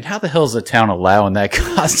 And how the hell is the town allowing that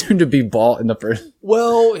costume to be bought in the first?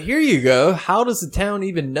 Well, here you go. How does the town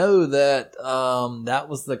even know that that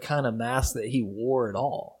was the kind of mask that he wore at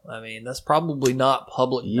all? I mean, that's probably not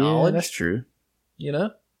public knowledge. Yeah, that's true. You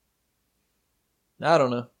know? I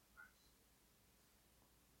don't know.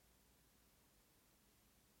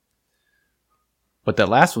 But that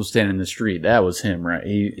last one standing in the street, that was him, right?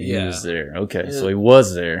 He was there. Okay, so he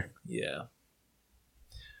was there. Yeah.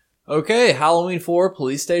 Okay, Halloween 4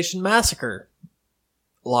 Police Station Massacre.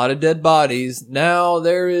 A lot of dead bodies. Now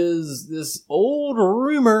there is this old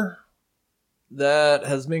rumor that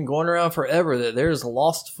has been going around forever that there's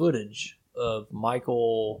lost footage of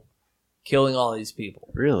Michael killing all these people.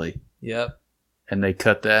 Really? Yep. And they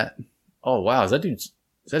cut that. Oh wow, is that his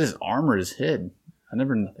arm or his head? I think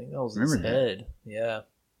that was his head. Yeah.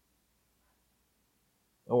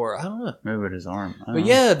 Or I don't know. Maybe with his arm. But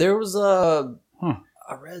yeah, there was I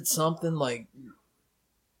read something like,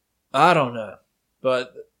 I don't know,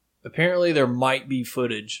 but apparently there might be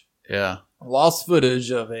footage. Yeah. Lost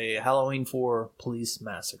footage of a Halloween 4 police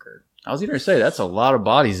massacre. I was going to say, that's a lot of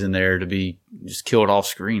bodies in there to be just killed off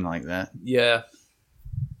screen like that. Yeah.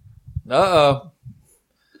 Uh-oh.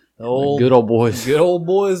 Good old boys. Good old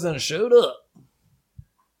boys done showed up.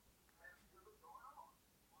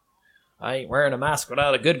 I ain't wearing a mask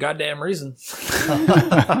without a good goddamn reason.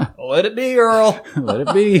 Let it be, girl. Let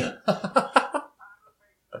it be.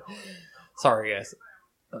 Sorry, guys.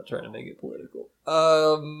 Not trying to make it political.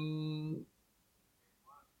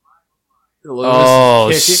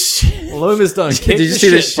 Loomis done kicked. Did you see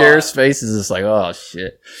the sheriff's face? Is just like, oh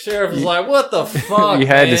shit. Sheriff was like, what the fuck? You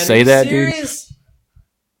had to say that, serious? Dude.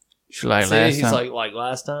 She's like last he's time. like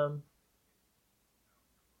last time.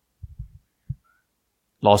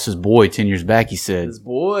 Lost his boy 10 years back, he said. His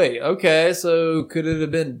boy. Okay, so could it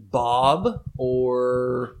have been Bob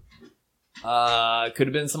or could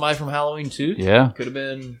have been somebody from Halloween 2? Yeah. Could have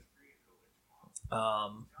been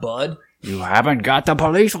Bud. You haven't got the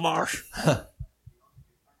police force.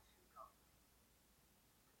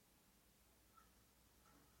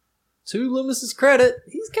 To Loomis's credit,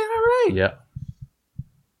 he's kind of right. Yeah.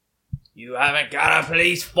 You haven't got a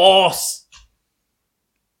police force.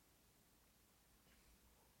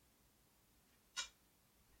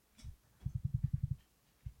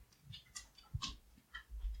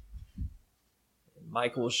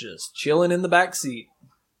 Michael's just chilling in the back seat.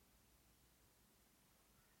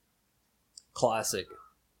 Classic.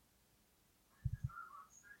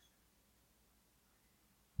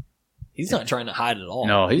 He's not trying to hide at all.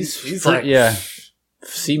 No, he's like, yeah.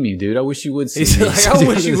 See me, dude. I wish you would see me. Like, I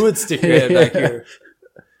wish you would stick your head back here.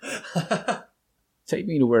 Take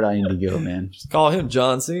me to where I need to go, man. Just call him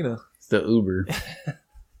John Cena. It's the Uber.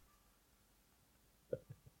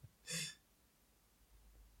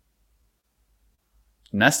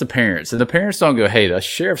 And that's the parents. And the parents don't go, hey, the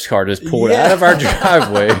sheriff's car just pulled out of our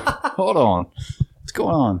driveway. Hold on. What's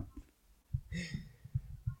going on?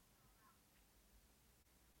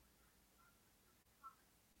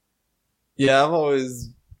 Yeah, I've always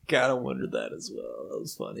kind of wondered that as well. That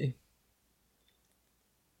was funny.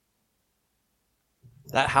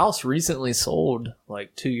 That house recently sold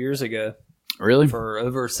like 2 years ago. Really? For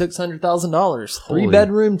over $600,000. 3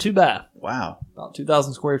 bedroom, 2 bath. Wow. About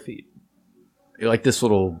 2,000 square feet. You like this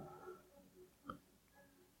little...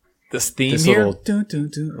 This theme here?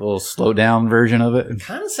 Little slow down version of it. It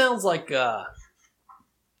kind of sounds like...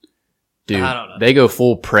 Dude, I don't know. They go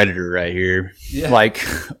full Predator right here. Yeah. Like,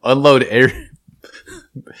 unload air...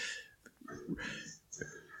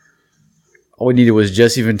 All we needed was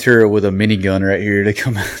Jesse Ventura with a minigun right here to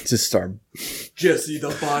come out to start. Jesse the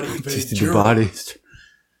Body Ventura. Jesse the Body.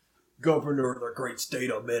 Governor of the great state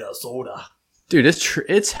of Minnesota. Dude,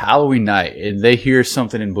 it's Halloween night, and they hear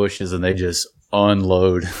something in bushes, and they just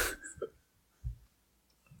unload.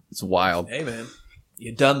 It's wild. Hey, man.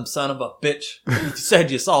 You dumb son of a bitch. You said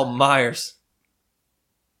you saw Myers.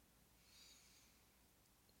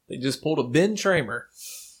 They just pulled a Ben Tramer.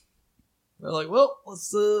 They're like, well,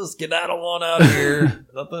 let's get out of one out here.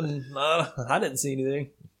 Nothing. I didn't see anything.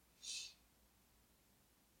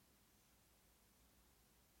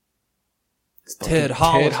 It's Ted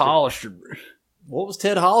Hollister. What was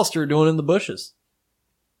Ted Hollister doing in the bushes?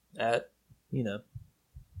 At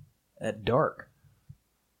dark.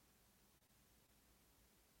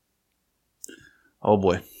 Oh,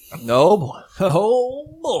 boy. No, boy.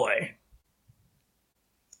 Oh, boy.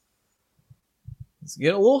 Let's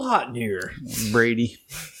get a little hot in here. Brady.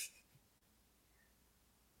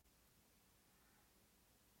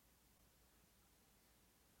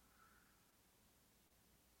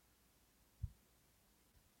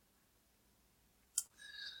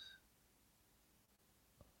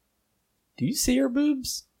 Do you see her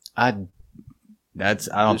boobs? I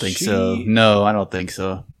don't think so. No, I don't think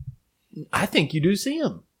so. I think you do see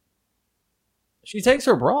them. She takes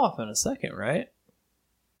her bra off in a second, right?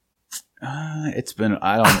 It's been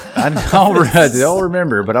I don't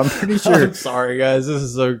remember, but I'm pretty sure. I'm sorry, guys. This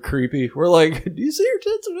is so creepy. We're like, do you see her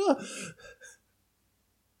tits or not?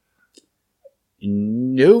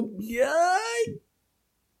 Nope. Yeah.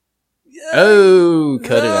 Oh,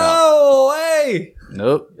 cut it out. No, hey.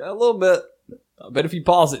 Nope. Yeah, a little bit. I bet if you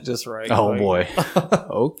pause it just right. Oh, boy.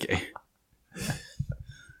 Okay.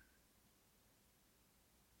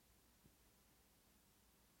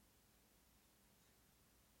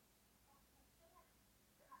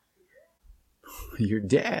 Your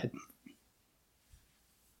dad.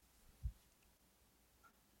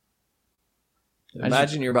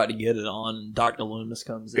 Imagine you're about to get it on, and Dr. Loomis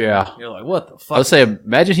comes in. Yeah. You're like, what the fuck? I would say,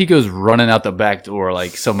 imagine he goes running out the back door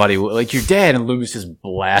like somebody, like your dad, and Loomis just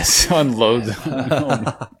blasts, unloads on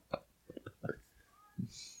him.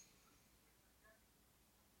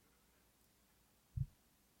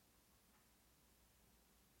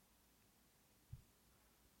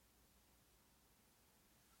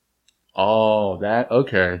 Oh,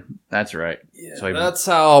 okay. That's right. Yeah, so that's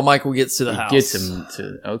how Michael gets to the house. Gets him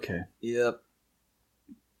to, okay. Yep.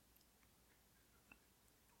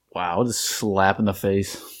 Wow, just slap in the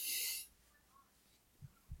face.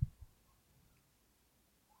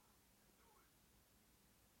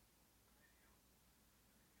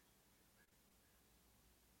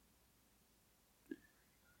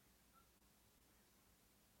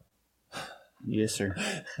 Yes, sir.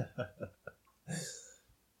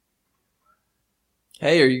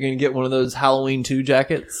 Hey, are you going to get one of those Halloween 2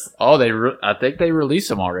 jackets? Oh, I think they released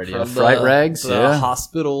them already. Fright Rags, the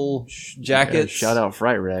hospital jackets. Yeah, shout out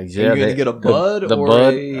Fright Rags. Yeah, are you going to get a Bud the or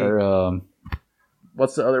Bud a... or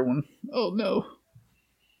what's the other one? Oh no,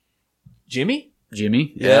 Jimmy.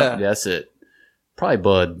 Yeah, that's it. Probably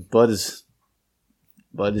Bud. Bud is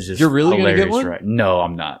just. You're really going to get one? Right? No,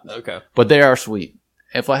 I'm not. Okay, but they are sweet.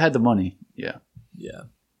 If I had the money, yeah.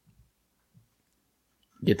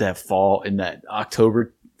 Get that fall in that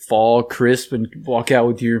October fall crisp and walk out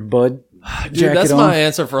with your Bud dude. jacket That's on. my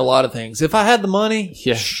answer for a lot of things. If I had the money,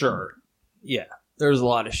 yeah, sure, yeah. There's a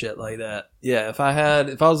lot of shit like that. Yeah, if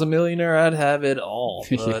I was a millionaire, I'd have it all.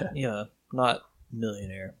 But not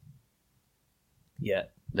millionaire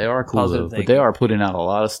yet. They are cool though, but they are putting out a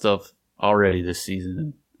lot of stuff already this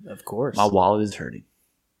season. Of course, my wallet is hurting.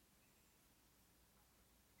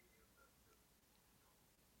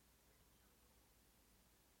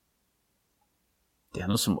 Damn,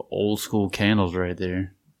 those some old school candles right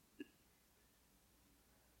there.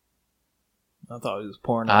 I thought he was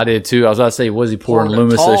pouring. I did too. I was about to say, was he pouring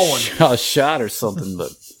Loomis a shot or something?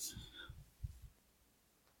 But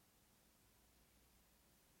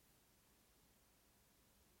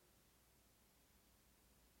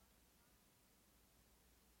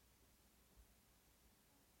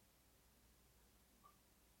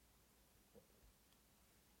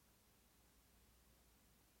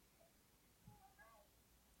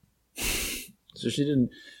so she didn't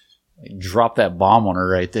drop that bomb on her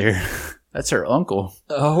right there. That's her uncle.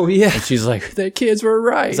 Oh, yeah. And she's like, the kids were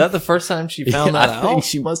right. Is that the first time she found that out? I think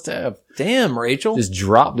she must have. Damn, Rachel. Just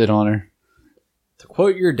dropped it on her. To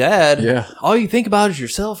quote your dad, yeah. All you think about is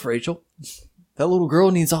yourself, Rachel. That little girl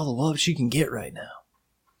needs all the love she can get right now.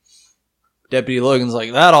 Deputy Logan's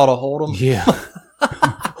like, that ought to hold him. Yeah.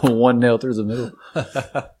 One nail through the middle.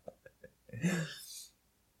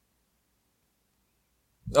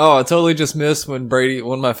 Oh, I totally just missed when Brady,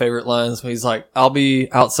 one of my favorite lines, when he's like, I'll be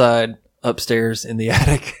outside upstairs in the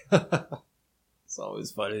attic. It's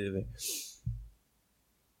always funny to me.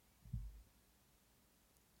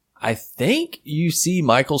 I think you see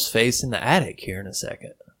Michael's face in the attic here in a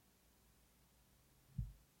second.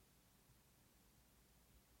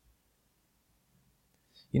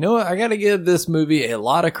 You know what? I got to give this movie a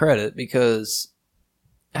lot of credit because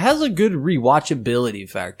it has a good rewatchability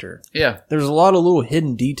factor. Yeah. There's a lot of little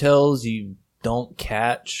hidden details you don't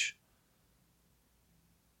catch.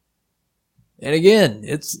 And again,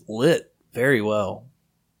 it's lit very well.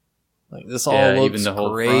 Like this all looks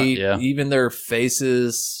great. Even their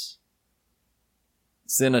faces.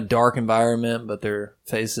 It's in a dark environment, but their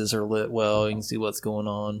faces are lit well. You can see what's going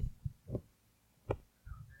on.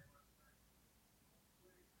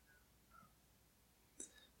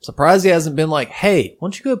 Surprised he hasn't been like, hey, why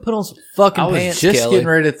don't you go put on some fucking pants, I was just Kelly? getting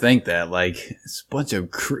ready to think that. Like, it's a bunch of,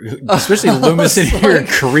 especially Loomis in here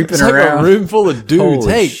creeping it's around. Like a room full of dudes.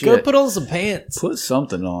 Holy hey, shit. Go put on some pants. Put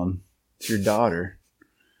something on. It's your daughter.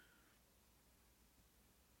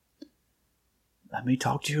 Let me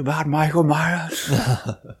talk to you about Michael Myers.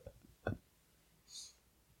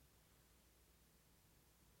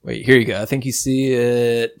 Wait, here you go. I think you see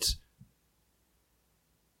it.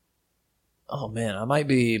 Oh, man, I might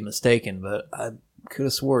be mistaken, but I could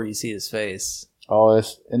have swore you see his face. Oh,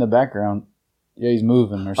 it's in the background. Yeah, he's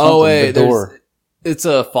moving or something. Oh, wait, the door. It's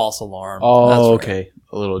a false alarm. Oh, that's right. Okay.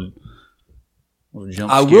 A little jump scare.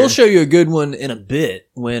 I will show you a good one in a bit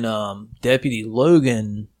when Deputy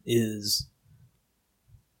Logan is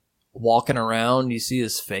walking around. You see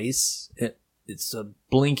his face. It's a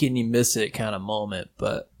blink and you miss it kind of moment,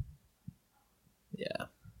 but yeah.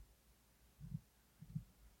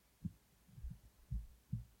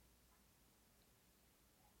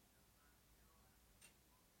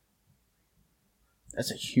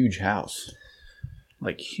 That's a huge house.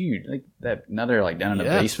 Like huge. Like that. Now they're like down in the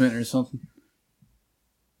basement or something.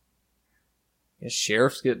 Yeah,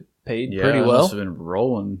 sheriffs get paid Yeah, pretty it well. must have been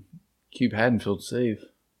rolling. Keep Haddonfield safe.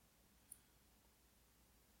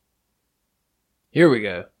 Here we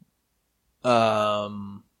go.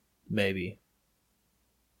 Maybe.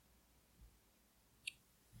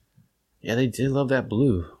 Yeah, they did love that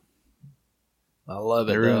blue. I love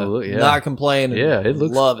it. Yeah. Not complaining. Yeah, it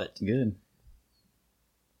looks love it. good.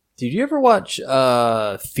 Did you ever watch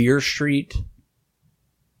Fear Street?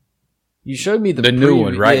 You showed me the new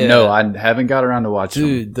one, right? Yeah. No, I haven't got around to watching.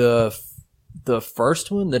 Dude, the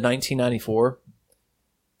first one, the 1994,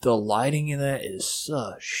 the lighting in that is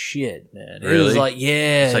shit, man. Really? It was like,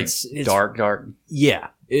 yeah, it's dark. Yeah,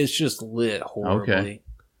 it's just lit horribly. Okay.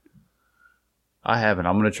 I haven't.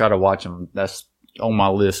 I'm gonna try to watch them. That's on my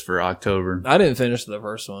list for October. I didn't finish the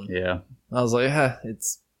first one. Yeah. I was like,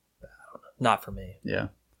 it's not for me. Yeah.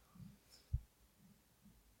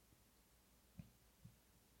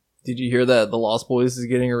 Did you hear that The Lost Boys is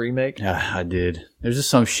getting a remake? Yeah, I did. There's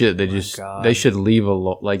just some shit God. they should leave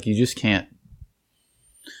like you just can't.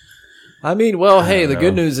 I mean, well, hey, the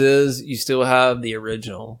good news is you still have the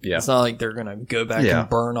original. Yeah. It's not like they're going to go back and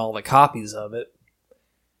burn all the copies of it.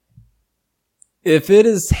 If it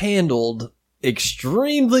is handled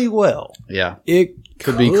extremely well, it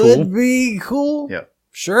could be cool. Yeah.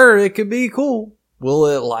 Sure, it could be cool. Will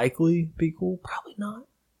it likely be cool? Probably not.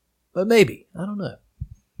 But maybe. I don't know.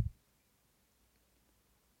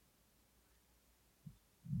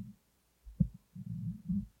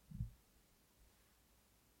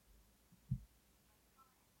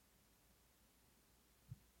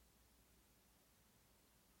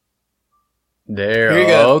 There you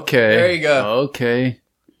go. Okay. There you go. Okay.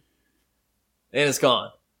 And it's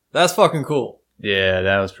gone. That's fucking cool. Yeah,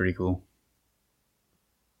 that was pretty cool.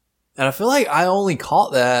 And I feel like I only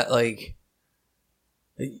caught that, like,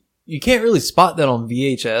 you can't really spot that on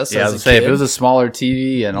VHS. Yeah, I was gonna say, if it was a smaller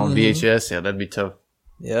TV and on VHS, yeah, that'd be tough.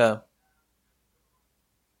 Yeah.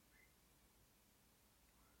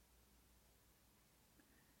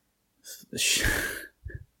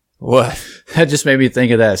 What? That just made me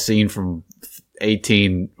think of that scene from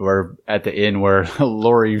 18 where at the end where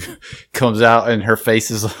Lori comes out and her face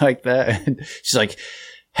is like that and she's like,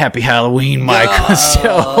 "Happy Halloween, Mike."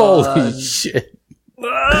 Holy shit.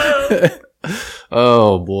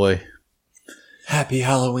 Oh boy. Happy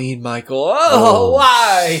Halloween, Michael. Oh,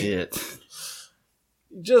 why? Shit.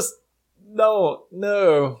 Just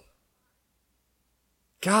no.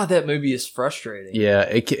 God, that movie is frustrating. Yeah,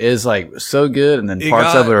 it is like so good, and then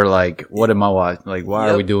parts of it are like, "What am I watching? Like, why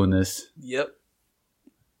are we doing this?" Yep.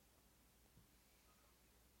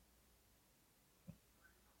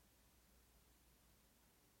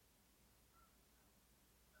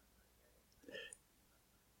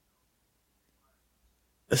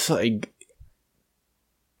 It's like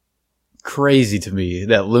crazy to me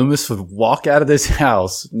that Loomis would walk out of this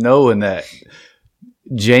house knowing that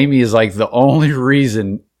Jamie is like the only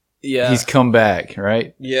reason he's come back,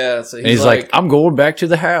 right? Yeah, so he's like, "I'm going back to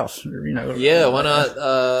the house." Yeah, why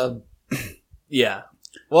not? Yeah.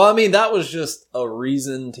 Well, I mean, that was just a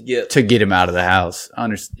reason to get him out of the house.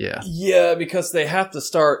 Yeah. Yeah, because they have to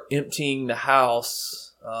start emptying the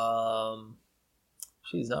house.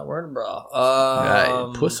 She's not wearing a bra.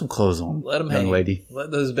 Right. Put some clothes on. Let them young hang. Lady.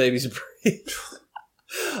 Let those babies breathe.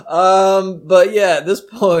 But yeah, at this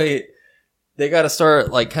point, they got to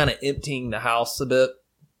start like kind of emptying the house a bit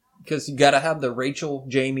because you got to have the Rachel,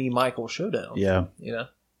 Jamie, Michael showdown. Yeah. You know.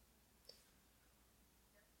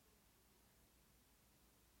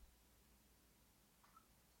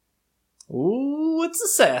 Ooh, it's a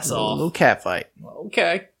sass off. A little cat fight.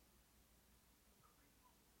 Okay.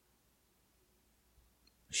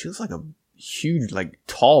 She looks like a huge, like,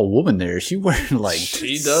 tall woman there. She wearing like.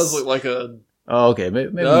 She does look like a. Oh, okay.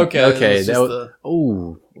 Maybe, okay. That was,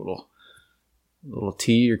 little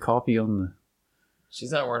tea or coffee on the.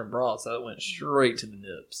 She's not wearing a bra, so it went straight to the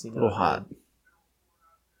nips. You know, a little hot.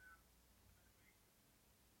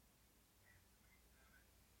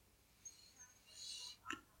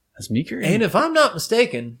 Is Meeker in? And if I'm not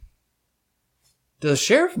mistaken, does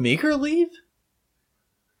Sheriff Meeker leave?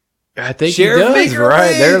 I think Sheriff he does, Meeker right?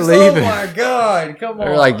 leaves? They're leaving. Oh my God, come on.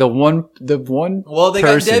 They're like the one Well, they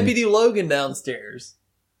person. got Deputy Logan downstairs.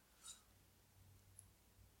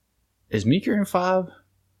 Is Meeker in 5?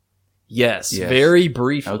 Yes, very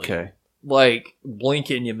briefly. Okay. Like, blink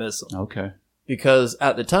and you miss him. Okay. Because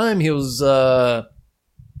at the time, he was,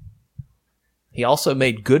 he also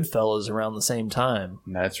made Goodfellas around the same time.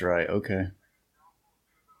 That's right. Okay.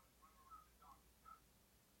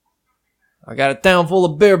 I got a town full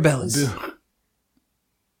of bear bellies.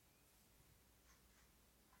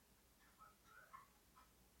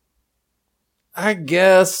 I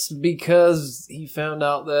guess because he found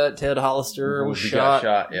out that Ted Hollister was shot.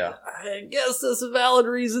 Yeah. I guess that's a valid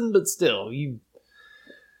reason, but still,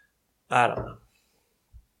 I don't know.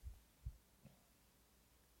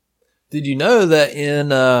 Did you know that in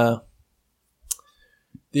the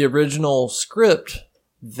original script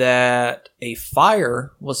that a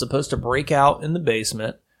fire was supposed to break out in the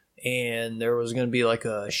basement and there was going to be like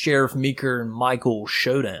a Sheriff Meeker and Michael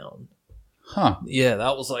showdown? Huh. Yeah,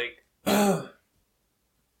 that was like an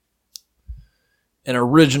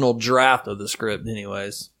original draft of the script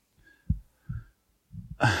anyways.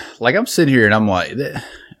 Like, I'm sitting here and I'm like,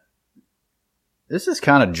 this is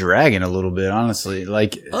kind of dragging a little bit, honestly.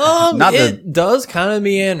 Like, it does kind of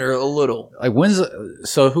meander a little. Like,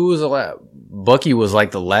 so who was the last? Bucky was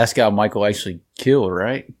like the last guy Michael actually killed,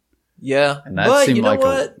 right? Yeah, and that seemed like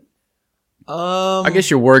what? I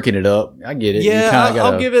guess you're working it up. I get it. Yeah,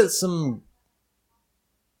 I'll give it some.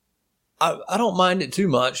 I don't mind it too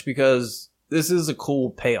much because this is a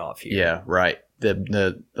cool payoff here. Yeah, right.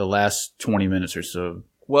 The last 20 minutes or so.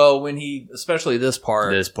 Well, especially this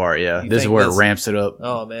part. Yeah. This is where it ramps it up.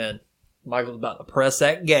 Oh, man. Michael's about to press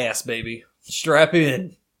that gas, baby. Strap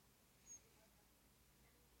in.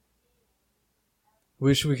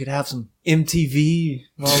 Wish we could have some MTV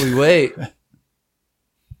while we wait.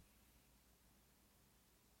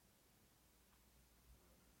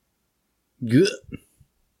 Good.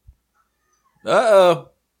 Uh-oh.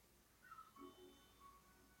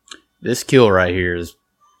 This kill right here is...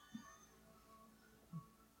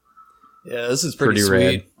 Yeah, this is pretty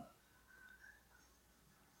sweet. Rad.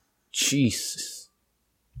 Jesus.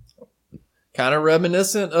 Kind of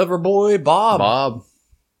reminiscent of our boy Bob.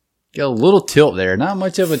 Got a little tilt there. Not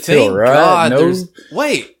much of a tilt, right? God,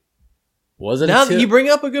 wait. Was it now that you bring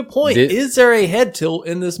up a good point, is there a head tilt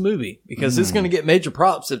in this movie? Because it's going to get major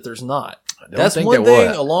props if there's not. That's one thing,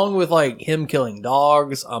 along with like him killing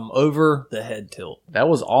dogs, I'm over the head tilt. That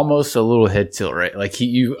was almost a little head tilt, right? Like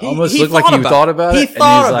he almost looked like he thought about it. He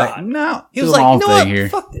thought about it. No, he was like, you know what? Here.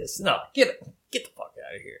 Fuck this. No, get the fuck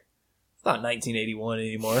out of here. It's not 1981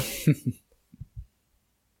 anymore.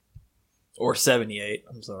 Or 78.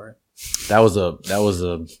 I'm sorry. That was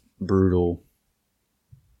a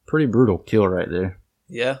pretty brutal kill right there.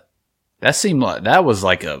 Yeah. That seemed like that was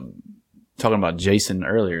like a. Talking about Jason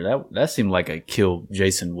earlier, that seemed like a kill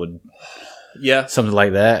Jason would, something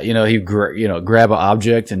like that. You know, he'd grab an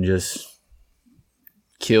object and just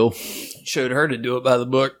kill. Showed her to do it by the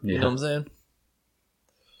book. You know what I'm saying?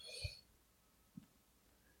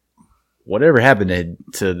 Whatever happened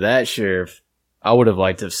to that sheriff, I would have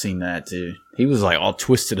liked to have seen that too. He was like all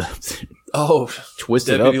twisted up. Oh,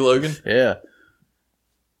 twisted Deputy up. Logan. Yeah.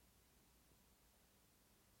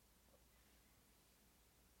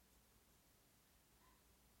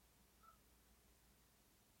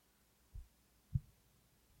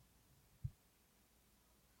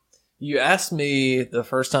 You asked me the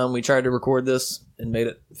first time we tried to record this and made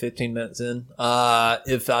it 15 minutes in,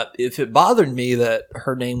 if it bothered me that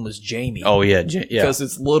her name was Jamie. Oh yeah, because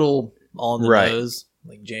it's little on the nose,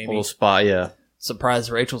 like Jamie. Little spot, yeah. Surprised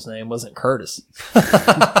Rachel's name wasn't Curtis.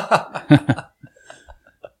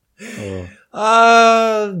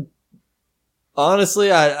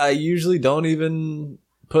 Honestly, I usually don't even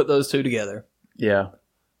put those two together. Yeah.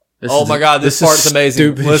 Oh my God, this part's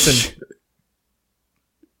amazing. Listen.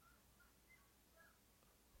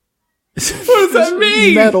 What does that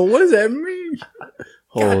mean? Metal. What does that mean?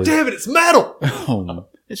 God damn it, it's metal. Oh,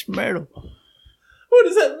 it's metal. What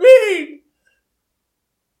does that mean?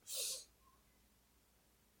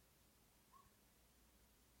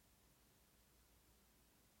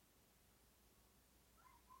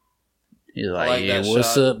 He's like, yeah,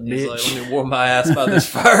 what's up, bitch? He's like, let me warm my ass by this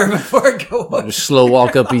fire before I go on. Just slow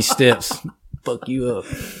walk up these steps. Fuck you up.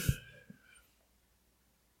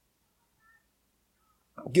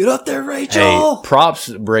 Get up there, Rachel. Hey, props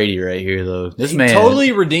Brady right here, though. This man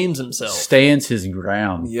totally redeems himself. Stands his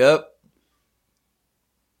ground. Yep.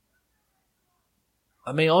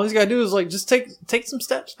 I mean, all he's got to do is like just take some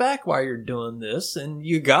steps back while you're doing this, and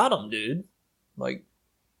you got him, dude. Like,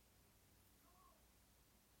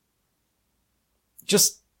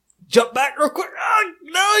 just jump back real quick. Oh,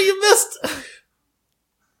 no, you missed.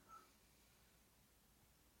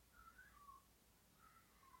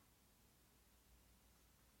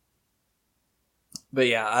 But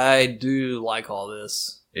yeah, I do like all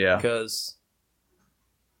this. Yeah. Because,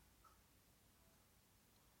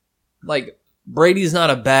 like, Brady's not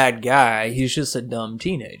a bad guy. He's just a dumb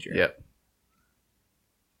teenager. Yep.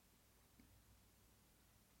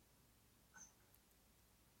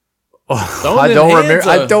 Oh, I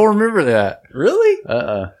don't remember that. Really?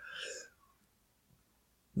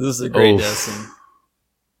 This is a great death scene.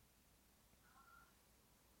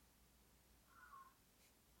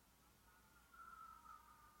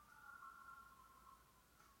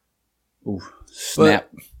 Ooh, snap.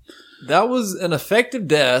 But that was an effective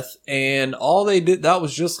death, and all they did, that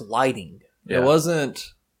was just lighting. Yeah. There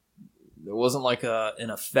wasn't like an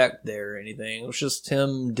effect there or anything. It was just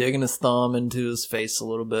him digging his thumb into his face a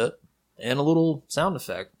little bit and a little sound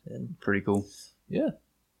effect. And pretty cool. Yeah.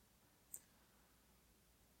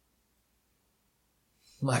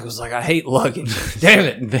 Mike was like, I hate luggage. Damn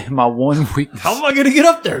it. My one weakness. How am I going to get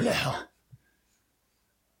up there now?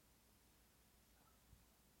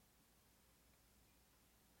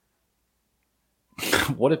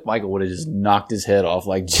 What if Michael would have just knocked his head off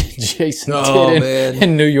like Jason did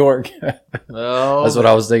in New York? That's what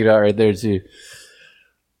I was thinking about right there, too.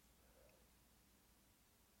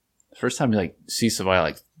 First time you like see somebody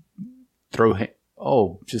like throw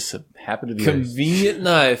just happened to be convenient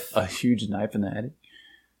knife. A huge knife in the attic.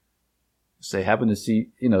 So they happen to see,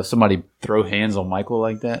 somebody throw hands on Michael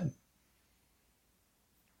like that.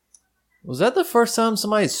 Was that the first time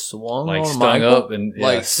somebody swung like on stung Michael? Up and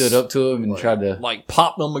stood up to him and tried to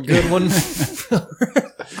popped him a good one? It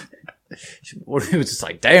was just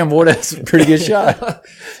like, damn, boy, that's a pretty good shot.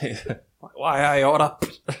 Why I oughta.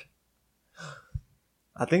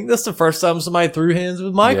 I think that's the first time somebody threw hands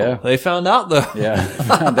with Michael. Yeah. They found out though. Yeah,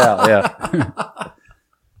 found out. Yeah.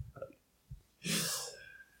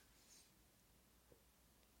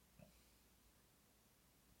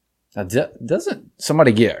 Doesn't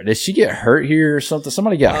somebody did she get hurt here or something?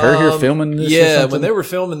 Somebody got hurt here filming this? Yeah, when they were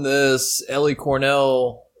filming this, Ellie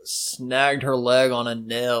Cornell snagged her leg on a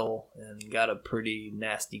nail and got a pretty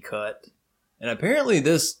nasty cut. And apparently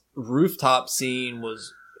this rooftop scene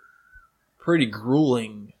was pretty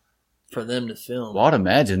grueling for them to film. Well, I'd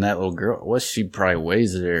imagine that little girl, she probably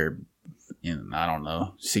weighs there, I don't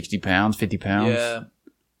know, 60 pounds, 50 pounds? Yeah.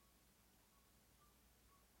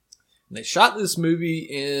 They shot this movie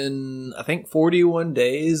in, I think, 41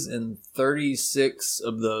 days, and 36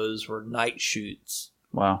 of those were night shoots.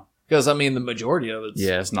 Wow. Because, the majority of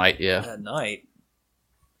it's night, at night.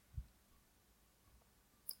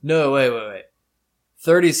 No, wait.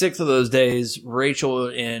 36 of those days, Rachel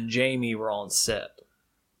and Jamie were on set.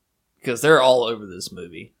 Because they're all over this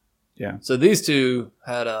movie. Yeah. So these two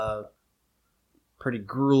had a pretty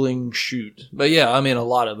grueling shoot. But yeah, a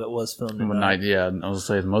lot of it was filmed at night. Yeah, I was going to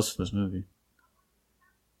say most of this movie.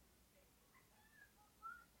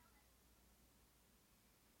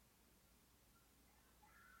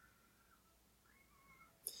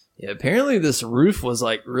 Yeah, apparently this roof was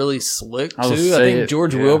really slick too. I think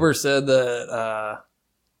George Wilbur said that,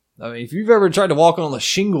 if you've ever tried to walk on the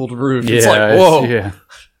shingled roof, it's like, whoa. Yeah.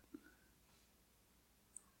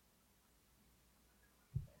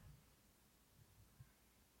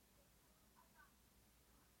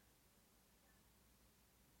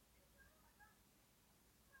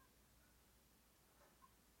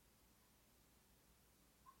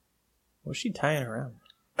 What's she tying around?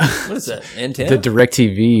 What is that? Antenna? The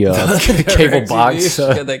DirecTV cable box. She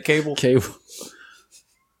got that cable.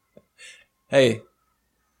 Hey.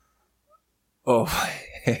 Oh.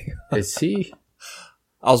 Is he?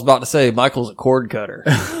 I was about to say Michael's a cord cutter.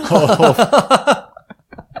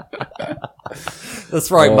 That's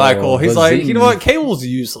right, Michael. He's like, you know what? Cable's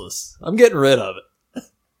useless. I'm getting rid of it.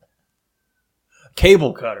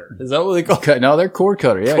 Cable cutter. Is that what they call it? No, they're cord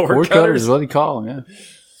cutter. Yeah, cord cutter is what they call them. Yeah.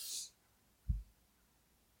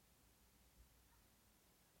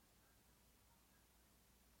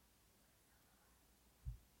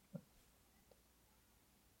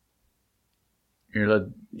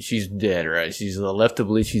 She's dead, right? She's left to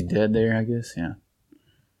believe she's dead there, I guess. Yeah.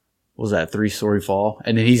 What was that 3-story fall?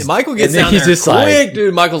 And then Michael gets down there just quick,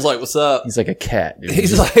 dude. Michael's like, "What's up?" He's like a cat, dude.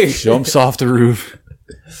 He's like, jumps off the roof.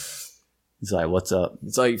 He's like, "What's up?"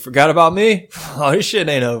 It's like, "You forgot about me? Oh, this shit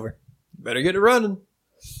ain't over. Better get it running."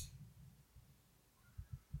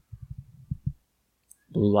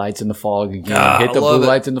 Blue lights in the fog again. Hit the blue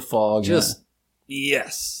lights in the fog.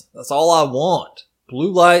 Yes, that's all I want.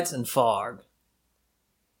 Blue lights and fog.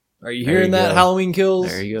 Are you hearing that, Halloween Kills?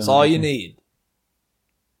 There you go. That's all you need.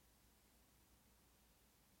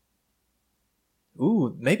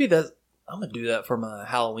 Ooh, maybe I'm going to do that for my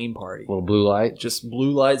Halloween party. Little blue light. Just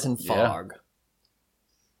blue lights and fog. Yeah.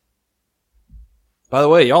 By the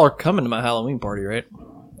way, y'all are coming to my Halloween party, right?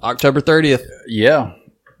 October 30th. Yeah.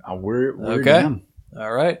 We're okay. Down.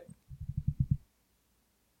 All right.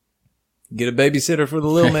 Get a babysitter for the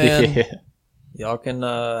little man. Yeah. Y'all can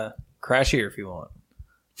crash here if you want.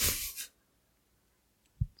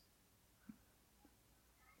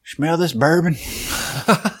 Smell this bourbon?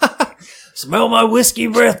 Smell my whiskey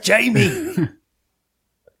breath, Jamie.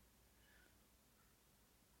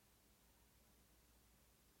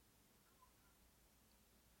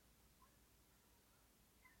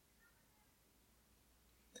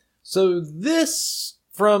 So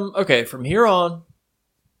from here on,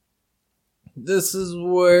 this is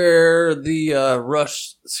where the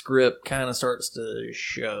Rush script kind of starts to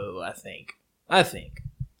show, I think.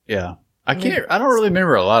 Yeah. I don't really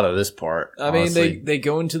remember a lot of this part. I mean, they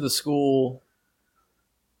go into the school,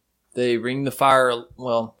 they ring the fire.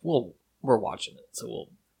 Well, we're watching it, so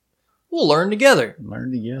we'll learn together.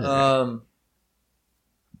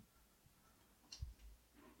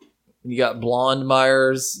 You got Blonde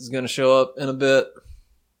Myers is going to show up in a bit.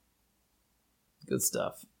 Good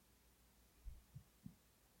stuff.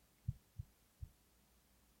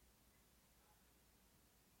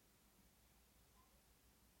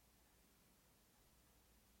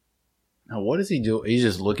 Now, what does he do? He's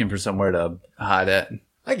just looking for somewhere to hide at.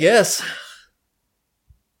 I guess.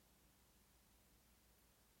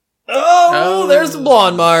 Oh, there's the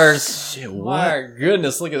Blonde Myers. Shit, what? My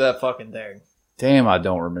goodness, look at that fucking thing. Damn, I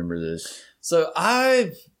don't remember this. So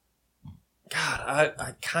I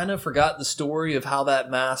kind of forgot the story of how that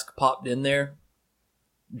mask popped in there.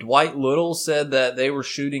 Dwight Little said that they were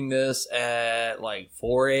shooting this at like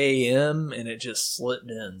 4 a.m. and it just slipped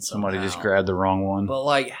in somehow. Somebody just grabbed the wrong one. But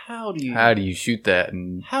like, how do you shoot that?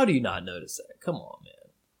 And how do you not notice that? Come on,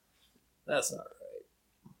 man. That's not right.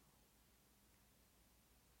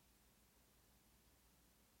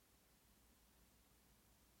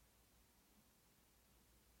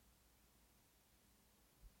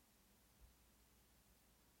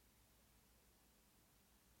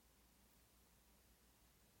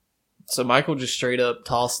 So Michael just straight up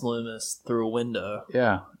tossed Loomis through a window.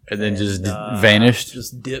 Yeah. And then just vanished.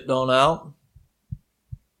 Just dipped on out.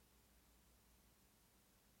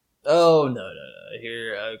 Oh, no.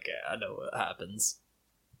 Here, okay, I know what happens.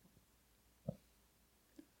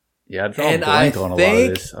 Yeah, I draw a blank on a lot of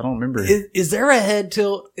this. I don't remember. Is there a head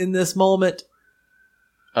tilt in this moment?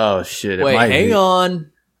 Oh, shit. Wait, hang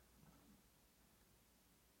on.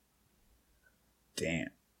 Damn.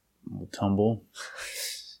 A little tumble.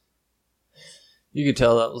 You could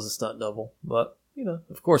tell that was a stunt double, but,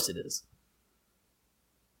 of course it is.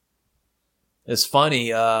 It's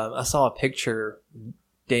funny. I saw a picture of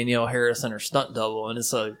Danielle Harris and her stunt double, and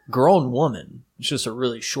it's a grown woman. It's just a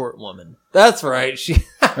really short woman. That's right. She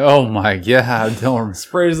oh, my God. Don't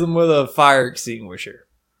sprays them with a fire extinguisher.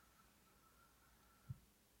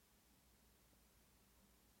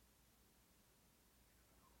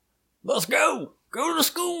 Let's go. Go to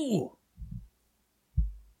school.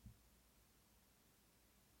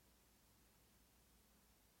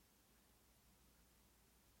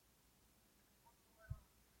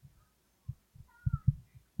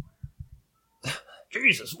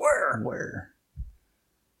 Jesus, where?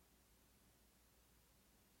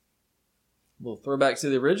 Little throwback to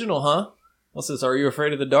the original, huh? What's this? Are You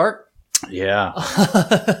Afraid of the Dark? Yeah.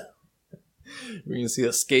 We're going to see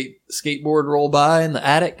a skateboard roll by in the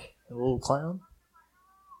attic. A little clown.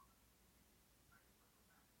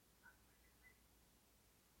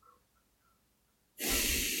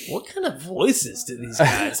 What kind of voices do these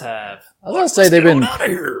guys have? I was going to say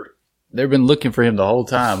they've been looking for him the whole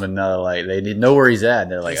time, and they didn't know where he's at.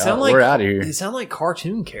 And they're like, we're out of here. They sound like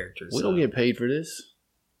cartoon characters. We don't get paid for this.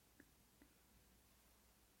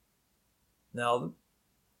 Now,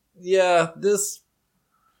 yeah, this...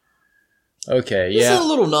 Okay, yeah. This is a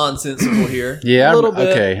little nonsensical here. Yeah, a little bit.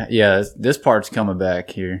 Okay, yeah, this part's coming back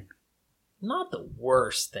here. Not the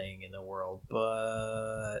worst thing in the world,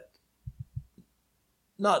 but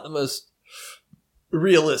not the most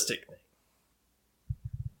realistic thing.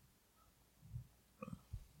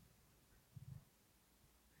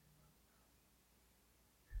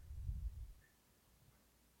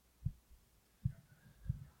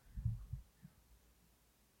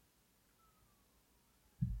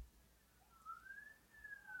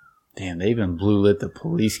 Damn, they even blue lit the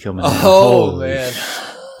police coming in. Oh, man.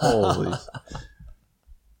 Holy.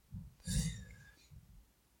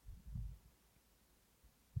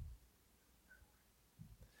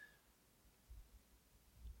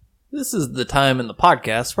 This is the time in the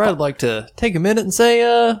podcast where I'd like to take a minute and say,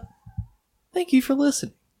 thank you for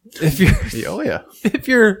listening. If you're, oh yeah, if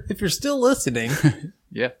you're still listening,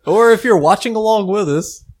 yeah, or if you're watching along with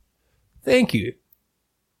us, thank you.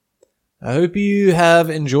 I hope you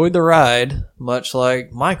have enjoyed the ride, much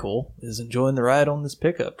like Michael is enjoying the ride on this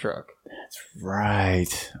pickup truck. That's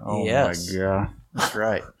right. Oh yes. My God, that's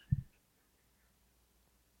right.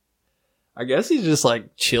 I guess he's just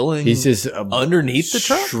like chilling. He's just underneath the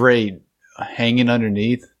truck, straight hanging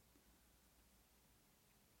underneath.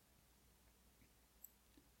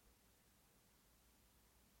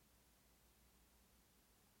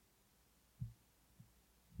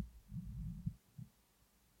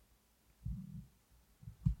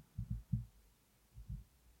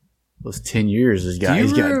 those 10 years, he's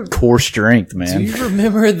got core strength, man. Do you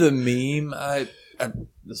remember the meme?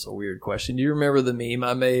 This is a weird question. Do you remember the meme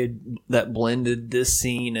I made that blended this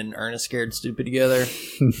scene and Ernest Scared Stupid together?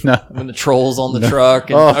 No. When the troll's on the truck.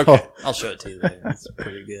 And, okay, I'll show it to you later. It's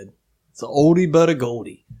pretty good. It's an oldie but a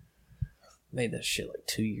goldie. Made that shit like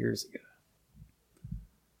 2 years ago.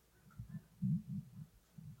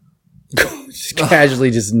 Just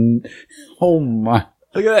casually oh my.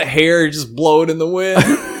 Look at that hair just blowing in the wind.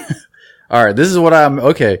 All right, this is what I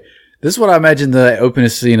imagine the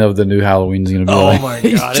openest scene of the new Halloween's going to be like. Oh my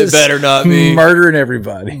God, it better not be. Murdering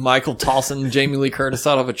everybody. Michael tossing Jamie Lee Curtis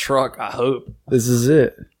out of a truck, I hope. This is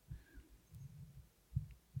it.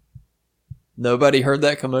 Nobody heard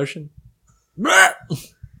that commotion?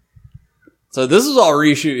 So this is all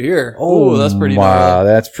reshoot here. Oh, that's pretty wow,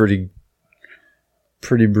 that's pretty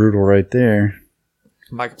brutal right there.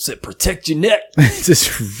 Michael said, protect your neck.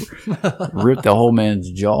 Just ripped the whole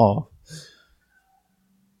man's jaw.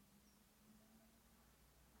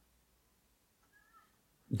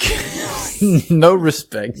 No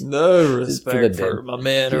respect. No respect for my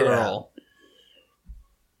man Earl.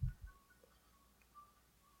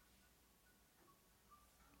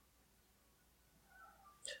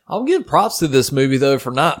 I'll give props to this movie, though,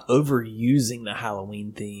 for not overusing the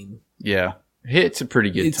Halloween theme. Yeah. It's a pretty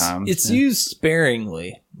good time. It's used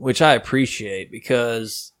sparingly, which I appreciate,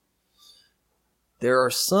 because there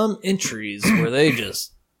are some entries where they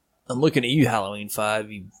just... I'm looking at you, Halloween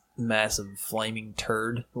 5, you massive flaming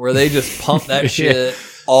turd, where they just pump that shit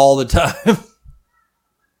all the time.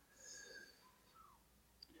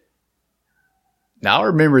 Now, I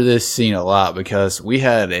remember this scene a lot because we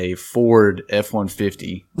had a Ford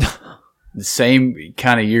F-150, the same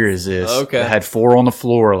kind of year as this. Okay. It had 4 on the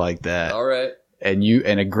floor like that. All right. And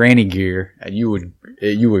a granny gear, and you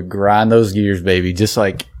would grind those gears, baby, just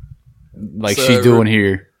like she's doing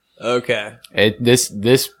here. Okay.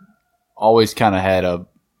 This always kind of had a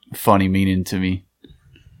funny meaning to me.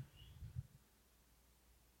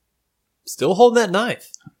 Still holding that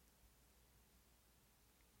knife.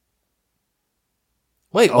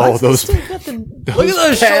 Wait, those look at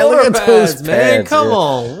those shoulder pads, man. Come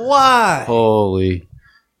on. Why? Holy.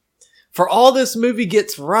 For all this movie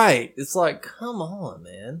gets right, it's like, come on,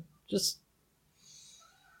 man. Just.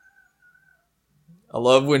 I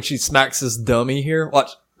love when she smacks this dummy here.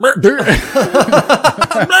 Watch.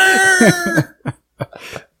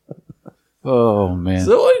 Oh, man.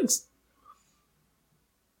 So it's.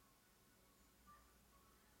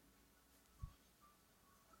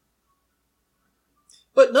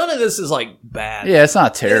 But none of this is like bad. Yeah, it's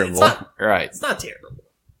not terrible. Right. It's not terrible.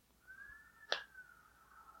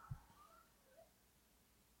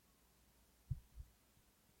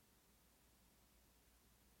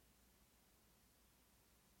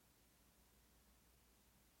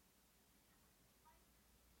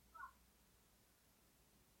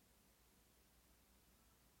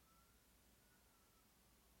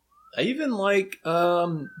 I even like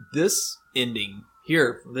this ending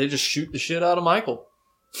here. They just shoot the shit out of Michael.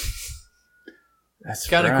 That's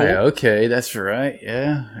kind of cool. Okay, that's right.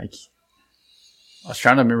 Yeah. I was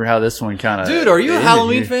trying to remember how this one kind of... Dude, are you a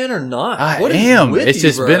Halloween fan or not? I am. It's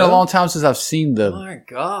just been a long time since I've seen my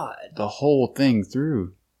God, the whole thing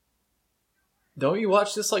through. Don't you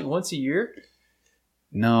watch this like once a year?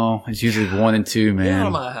 No, it's usually 1 and 2, man. Get out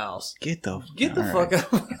of my house. Get the fuck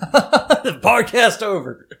out. The podcast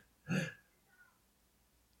over.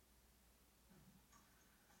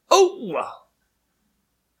 Oh!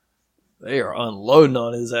 They are unloading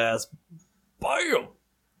on his ass. Bam!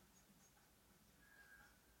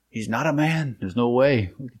 He's not a man. There's no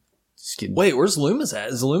way. Just kidding. Wait, where's Loomis at?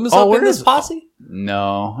 Is Loomis up in this posse?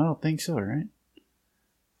 No, I don't think so, right?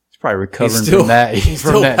 He's probably recovering from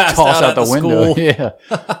that toss out the window. Yeah.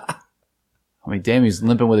 I mean, damn, he's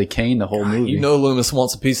limping with a cane the whole movie. You know Loomis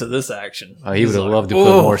wants a piece of this action. He would have loved to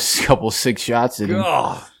put more couple 6 shots in him.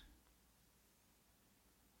 God.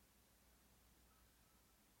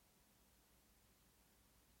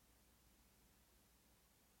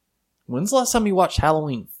 When's the last time you watched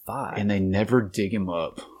Halloween 5? And they never dig him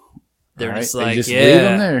up. They're just they like, just leave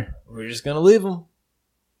him there. We're just going to leave him.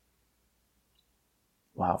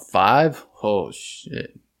 Wow, 5? Oh,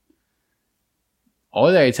 shit.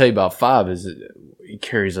 Only thing I can tell you about 5 is that he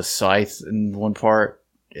carries a scythe in one part,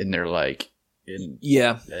 and they're like...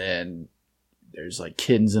 And there's like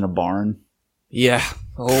kittens in a barn. Yeah.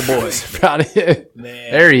 Oh, boy. That's about it.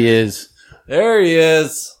 Man. There he is. There he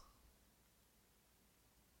is.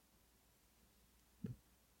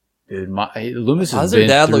 Dude, Loomis How's has their been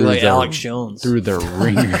dad through look like Alex Jones? Through the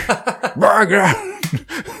ringer.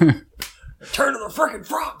 Turn of the frickin'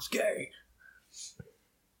 frogs, gay.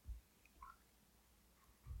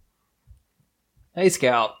 Hey,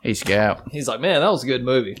 Scout. Hey, Scout. He's like, man, that was a good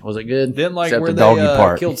movie. Was it good? Didn't like Except where the doggy they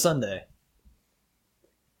part. killed Sunday.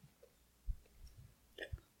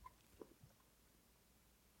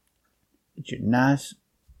 Get your nice,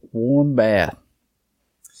 warm bath.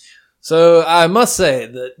 So I must say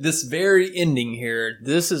that this very ending here,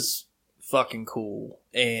 this is fucking cool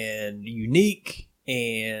and unique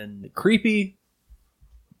and creepy.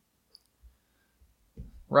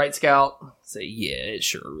 Right, Scout? Say, yeah, it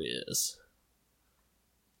sure is.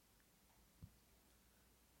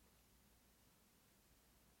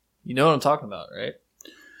 You know what I'm talking about, right?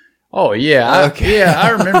 Oh, yeah. Okay.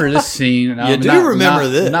 I remember this scene. You do remember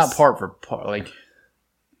this. Not part for part. Like,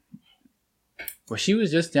 well, she was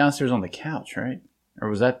just downstairs on the couch, right? Or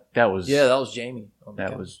was that was... Yeah, that was Jamie.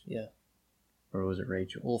 That was... Yeah. Or was it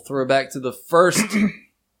Rachel? We'll throw it back to the first...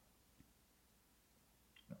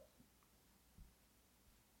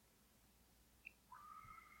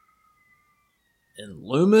 And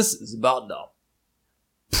Loomis is about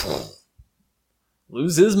to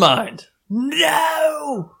lose his mind.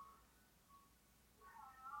 No!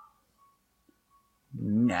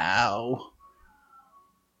 No.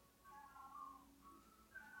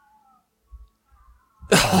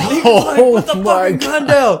 Put the fucking gun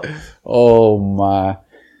down. Oh, my.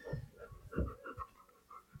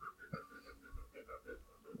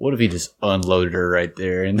 What if he just unloaded her right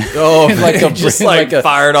there? And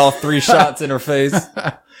Fired off 3 shots in her face.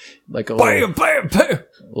 Like a Bam, bam, bam.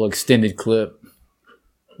 little extended clip.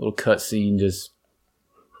 Little cut scene just...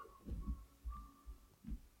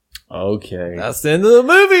 Okay. That's the end of the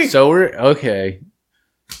movie. So we're... Okay.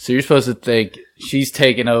 So you're supposed to think she's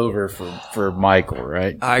taking over for Michael,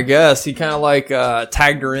 right? I guess. He kind of like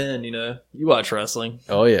tagged her in, you know. You watch wrestling.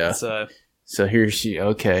 Oh, yeah. So here she...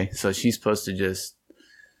 Okay. So she's supposed to just...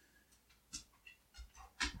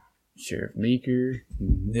 Sheriff Meeker.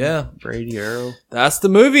 Yeah. Brady Earl. That's the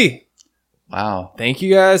movie. Wow. Thank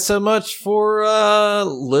you guys so much for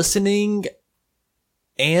listening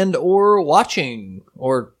and or watching.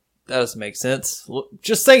 Or that doesn't make sense.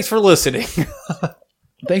 Just thanks for listening.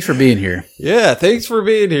 Thanks for being here. Yeah, thanks for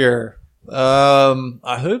being here.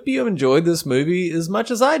 I hope you enjoyed this movie as much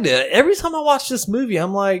as I did. Every time I watch this movie,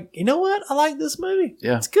 I'm like, you know what? I like this movie.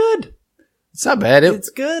 Yeah. It's good. It's not bad. It's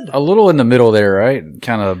good. A little in the middle there, right?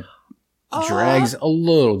 Kind of drags a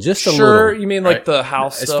little, just a little. Sure, you mean like right? the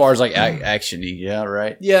house as stuff? far as like action-y, yeah,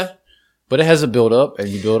 right? Yeah. But it has a build up, and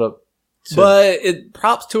you build up. But it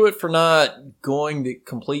props to it for not going the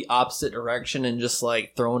complete opposite direction and just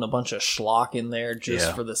like throwing a bunch of schlock in there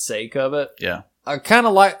just for the sake of it. Yeah. I kind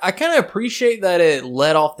of appreciate that it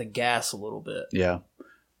let off the gas a little bit. Yeah.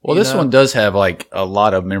 Well, this one does have like a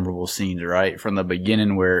lot of memorable scenes, right? From the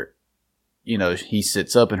beginning where, you know, he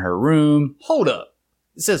sits up in her room. Hold up.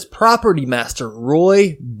 It says property master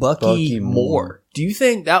Roy Bucky Moore. Do you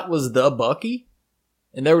think that was the Bucky?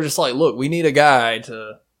 And they were just like, look, we need a guy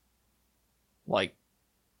to like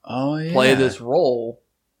play this role.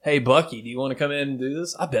 Hey, Bucky, do you want to come in and do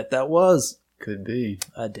this? I bet that was. Could be.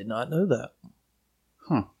 I did not know that.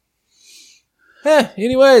 Huh.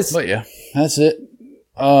 Anyways. But yeah, that's it.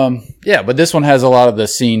 Yeah, but this one has a lot of the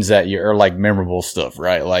scenes that are like memorable stuff,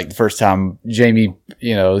 right? Like the first time Jamie,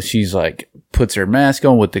 you know, she's like puts her mask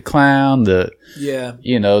on with the clown,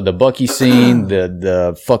 you know, the Bucky scene,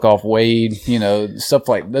 the fuck off Wade, you know, stuff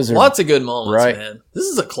like those are lots of good moments, right? Man. This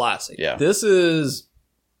is a classic. Yeah. This is,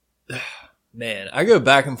 man, I go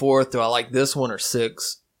back and forth. Do I like this one or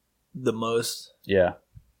 6 the most? Yeah.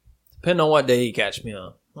 Depending on what day you catch me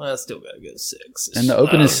on. Well, I still got to go 6. And the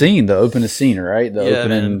opening scene, right? The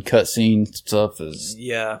opening cut scene stuff is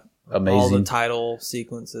amazing. All the title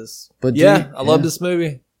sequences. But I love this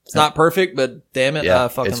movie. It's not perfect, but damn it, I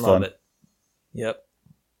fucking love it. Yep.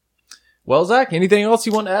 Well, Zach, anything else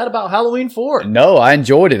you want to add about Halloween 4? No, I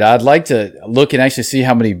enjoyed it. I'd like to look and actually see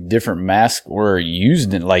how many different masks were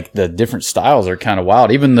used in, like the different styles are kind of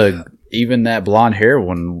wild. Even that blonde hair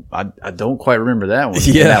one, I don't quite remember that one.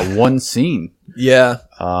 Yeah. That one scene. Yeah.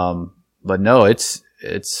 But no, it's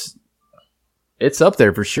up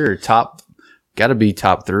there for sure. Gotta be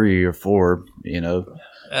top 3 or 4, you know.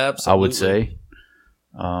 Absolutely. I would say.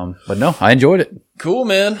 But no, I enjoyed it. Cool,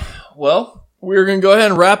 man. Well, we're going to go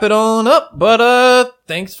ahead and wrap it on up, but,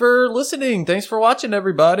 thanks for listening. Thanks for watching,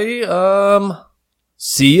 everybody.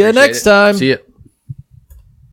 See you next time. See ya.